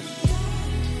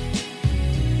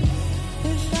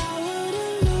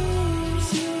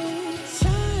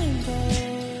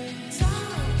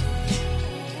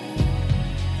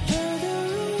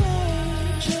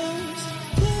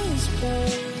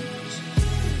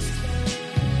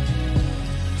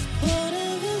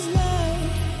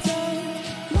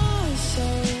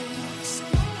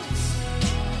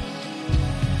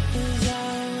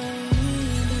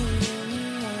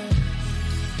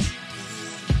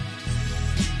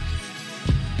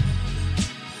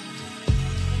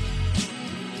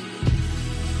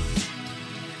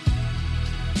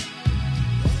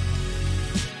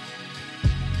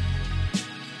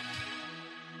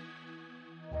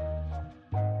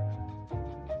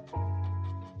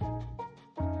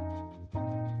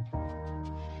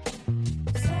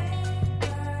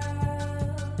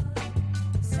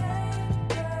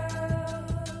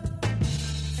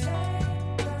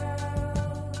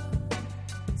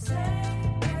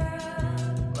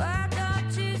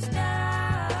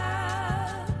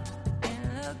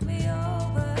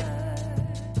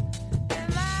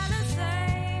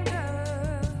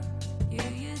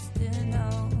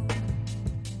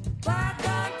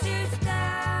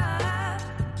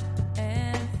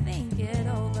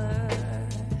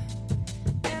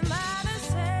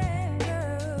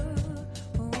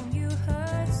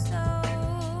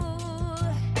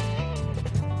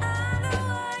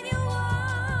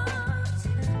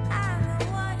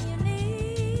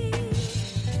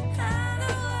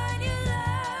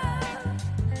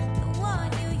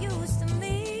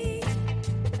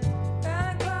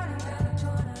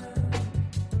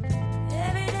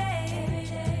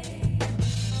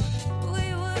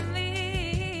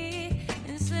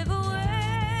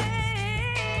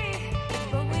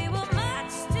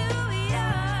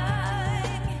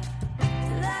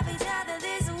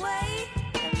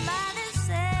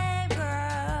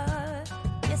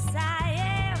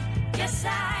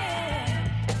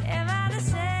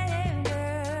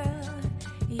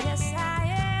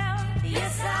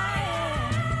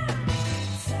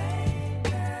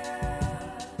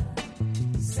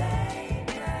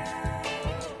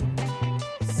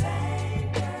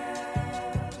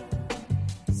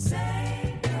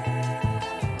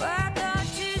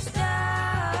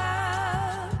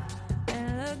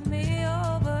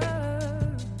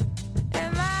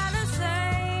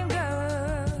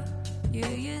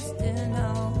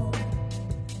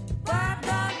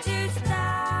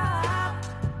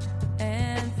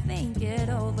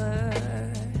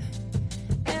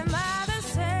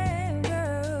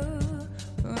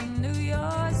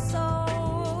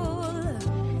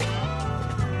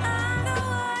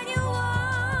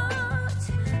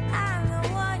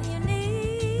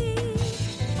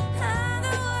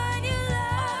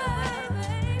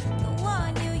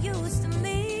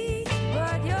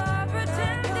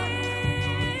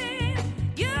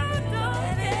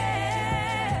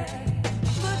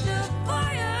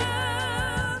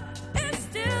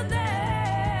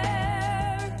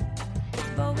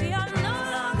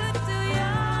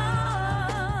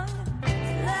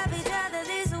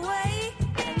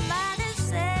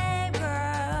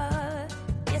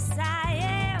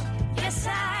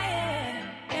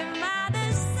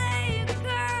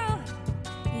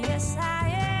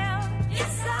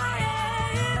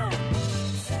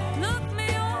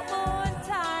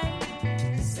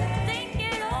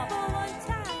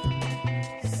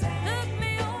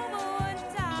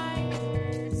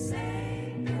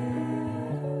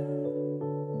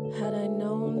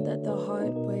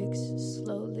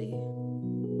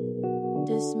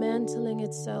 dismantling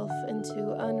itself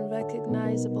into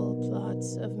unrecognizable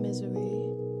plots of misery.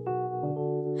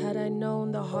 Had I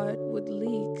known the heart would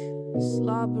leak,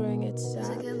 slobbering its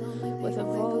sap with a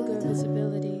vulgar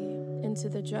visibility into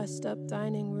the dressed-up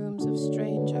dining rooms of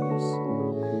strangers.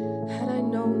 Had I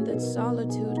known that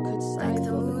solitude could stifle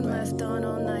the moon left on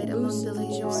all night among the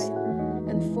joy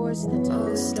and force the tone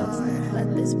against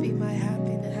let this be my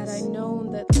happiness. Had I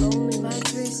known that loneliness, my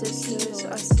three sisters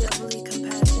are civilly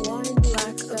compassionate, one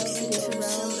black velvet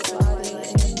around the body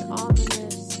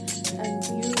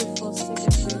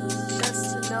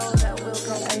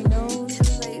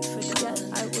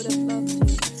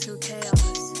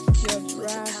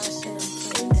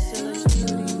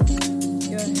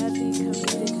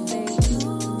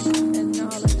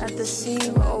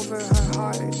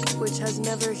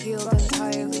never healed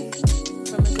entirely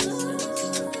from a distance.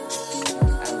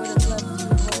 I would have left you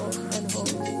whole and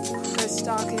whole. Her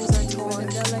stockings are torn,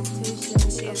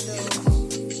 delectations of those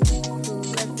who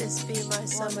let this be my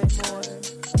summer more.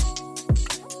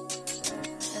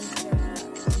 And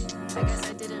perhaps, I guess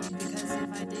I didn't, because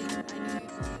if I did, I knew it.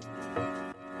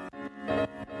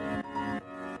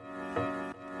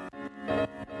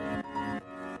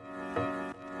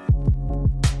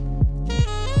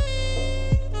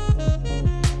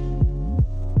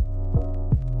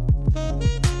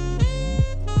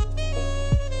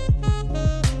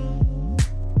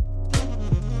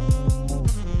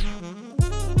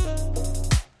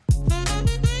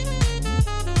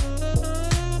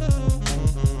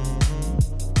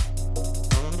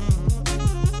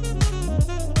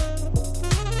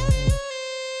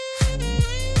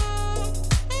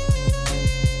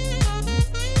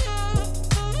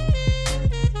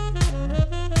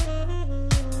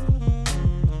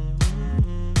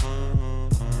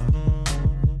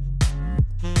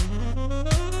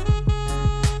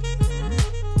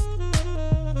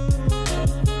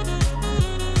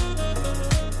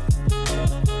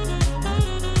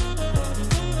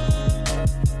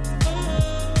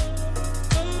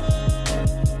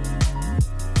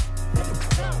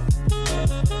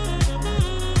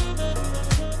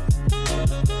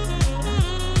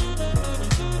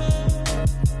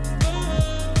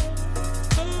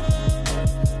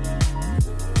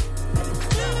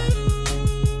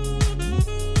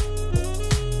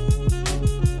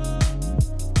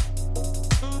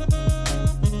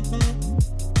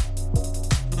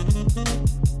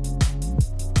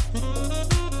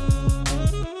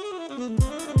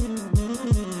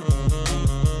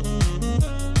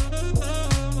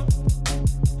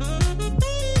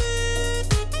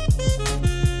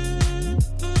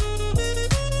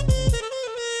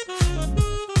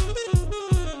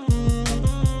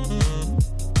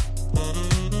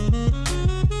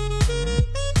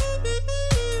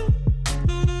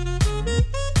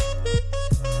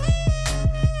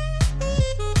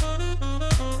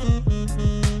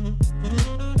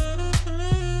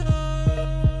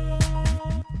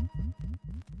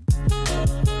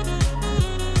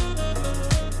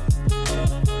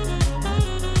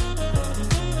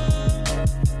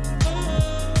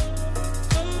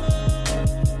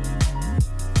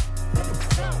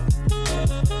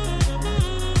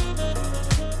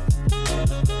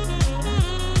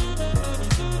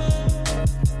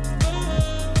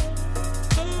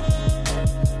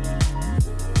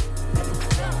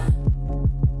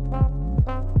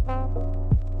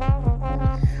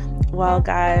 Well,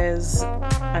 guys,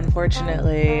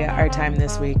 unfortunately, our time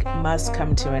this week must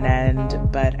come to an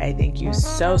end, but I thank you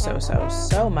so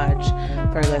much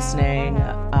for listening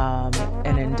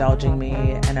and indulging me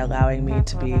and allowing me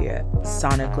to be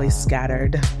sonically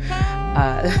scattered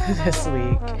this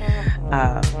week.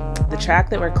 The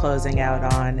track that we're closing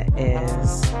out on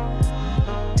is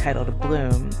titled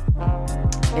Bloom.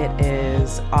 It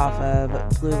is off of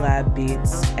Blue Lab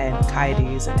Beats and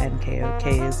Kaidi's and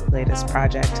NKOK's latest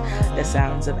project, The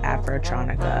Sounds of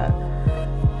Afrotronica.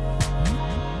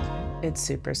 It's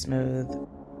super smooth.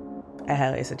 I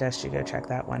highly suggest you go check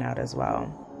that one out as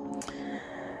well.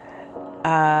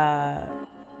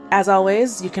 As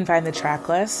always, you can find the track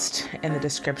list in the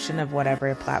description of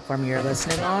whatever platform you're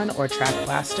listening on, or Track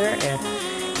Blaster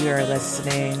if you're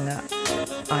listening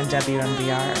on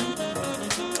WMBR.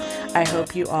 I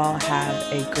hope you all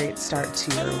have a great start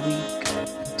to your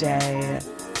week, day.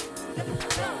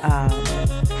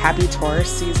 Happy Taurus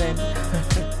season.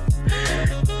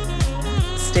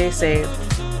 Stay safe,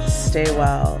 stay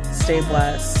well, stay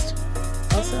blessed.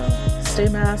 Also, stay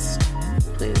masked,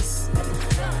 please.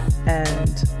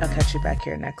 And I'll catch you back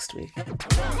here next week.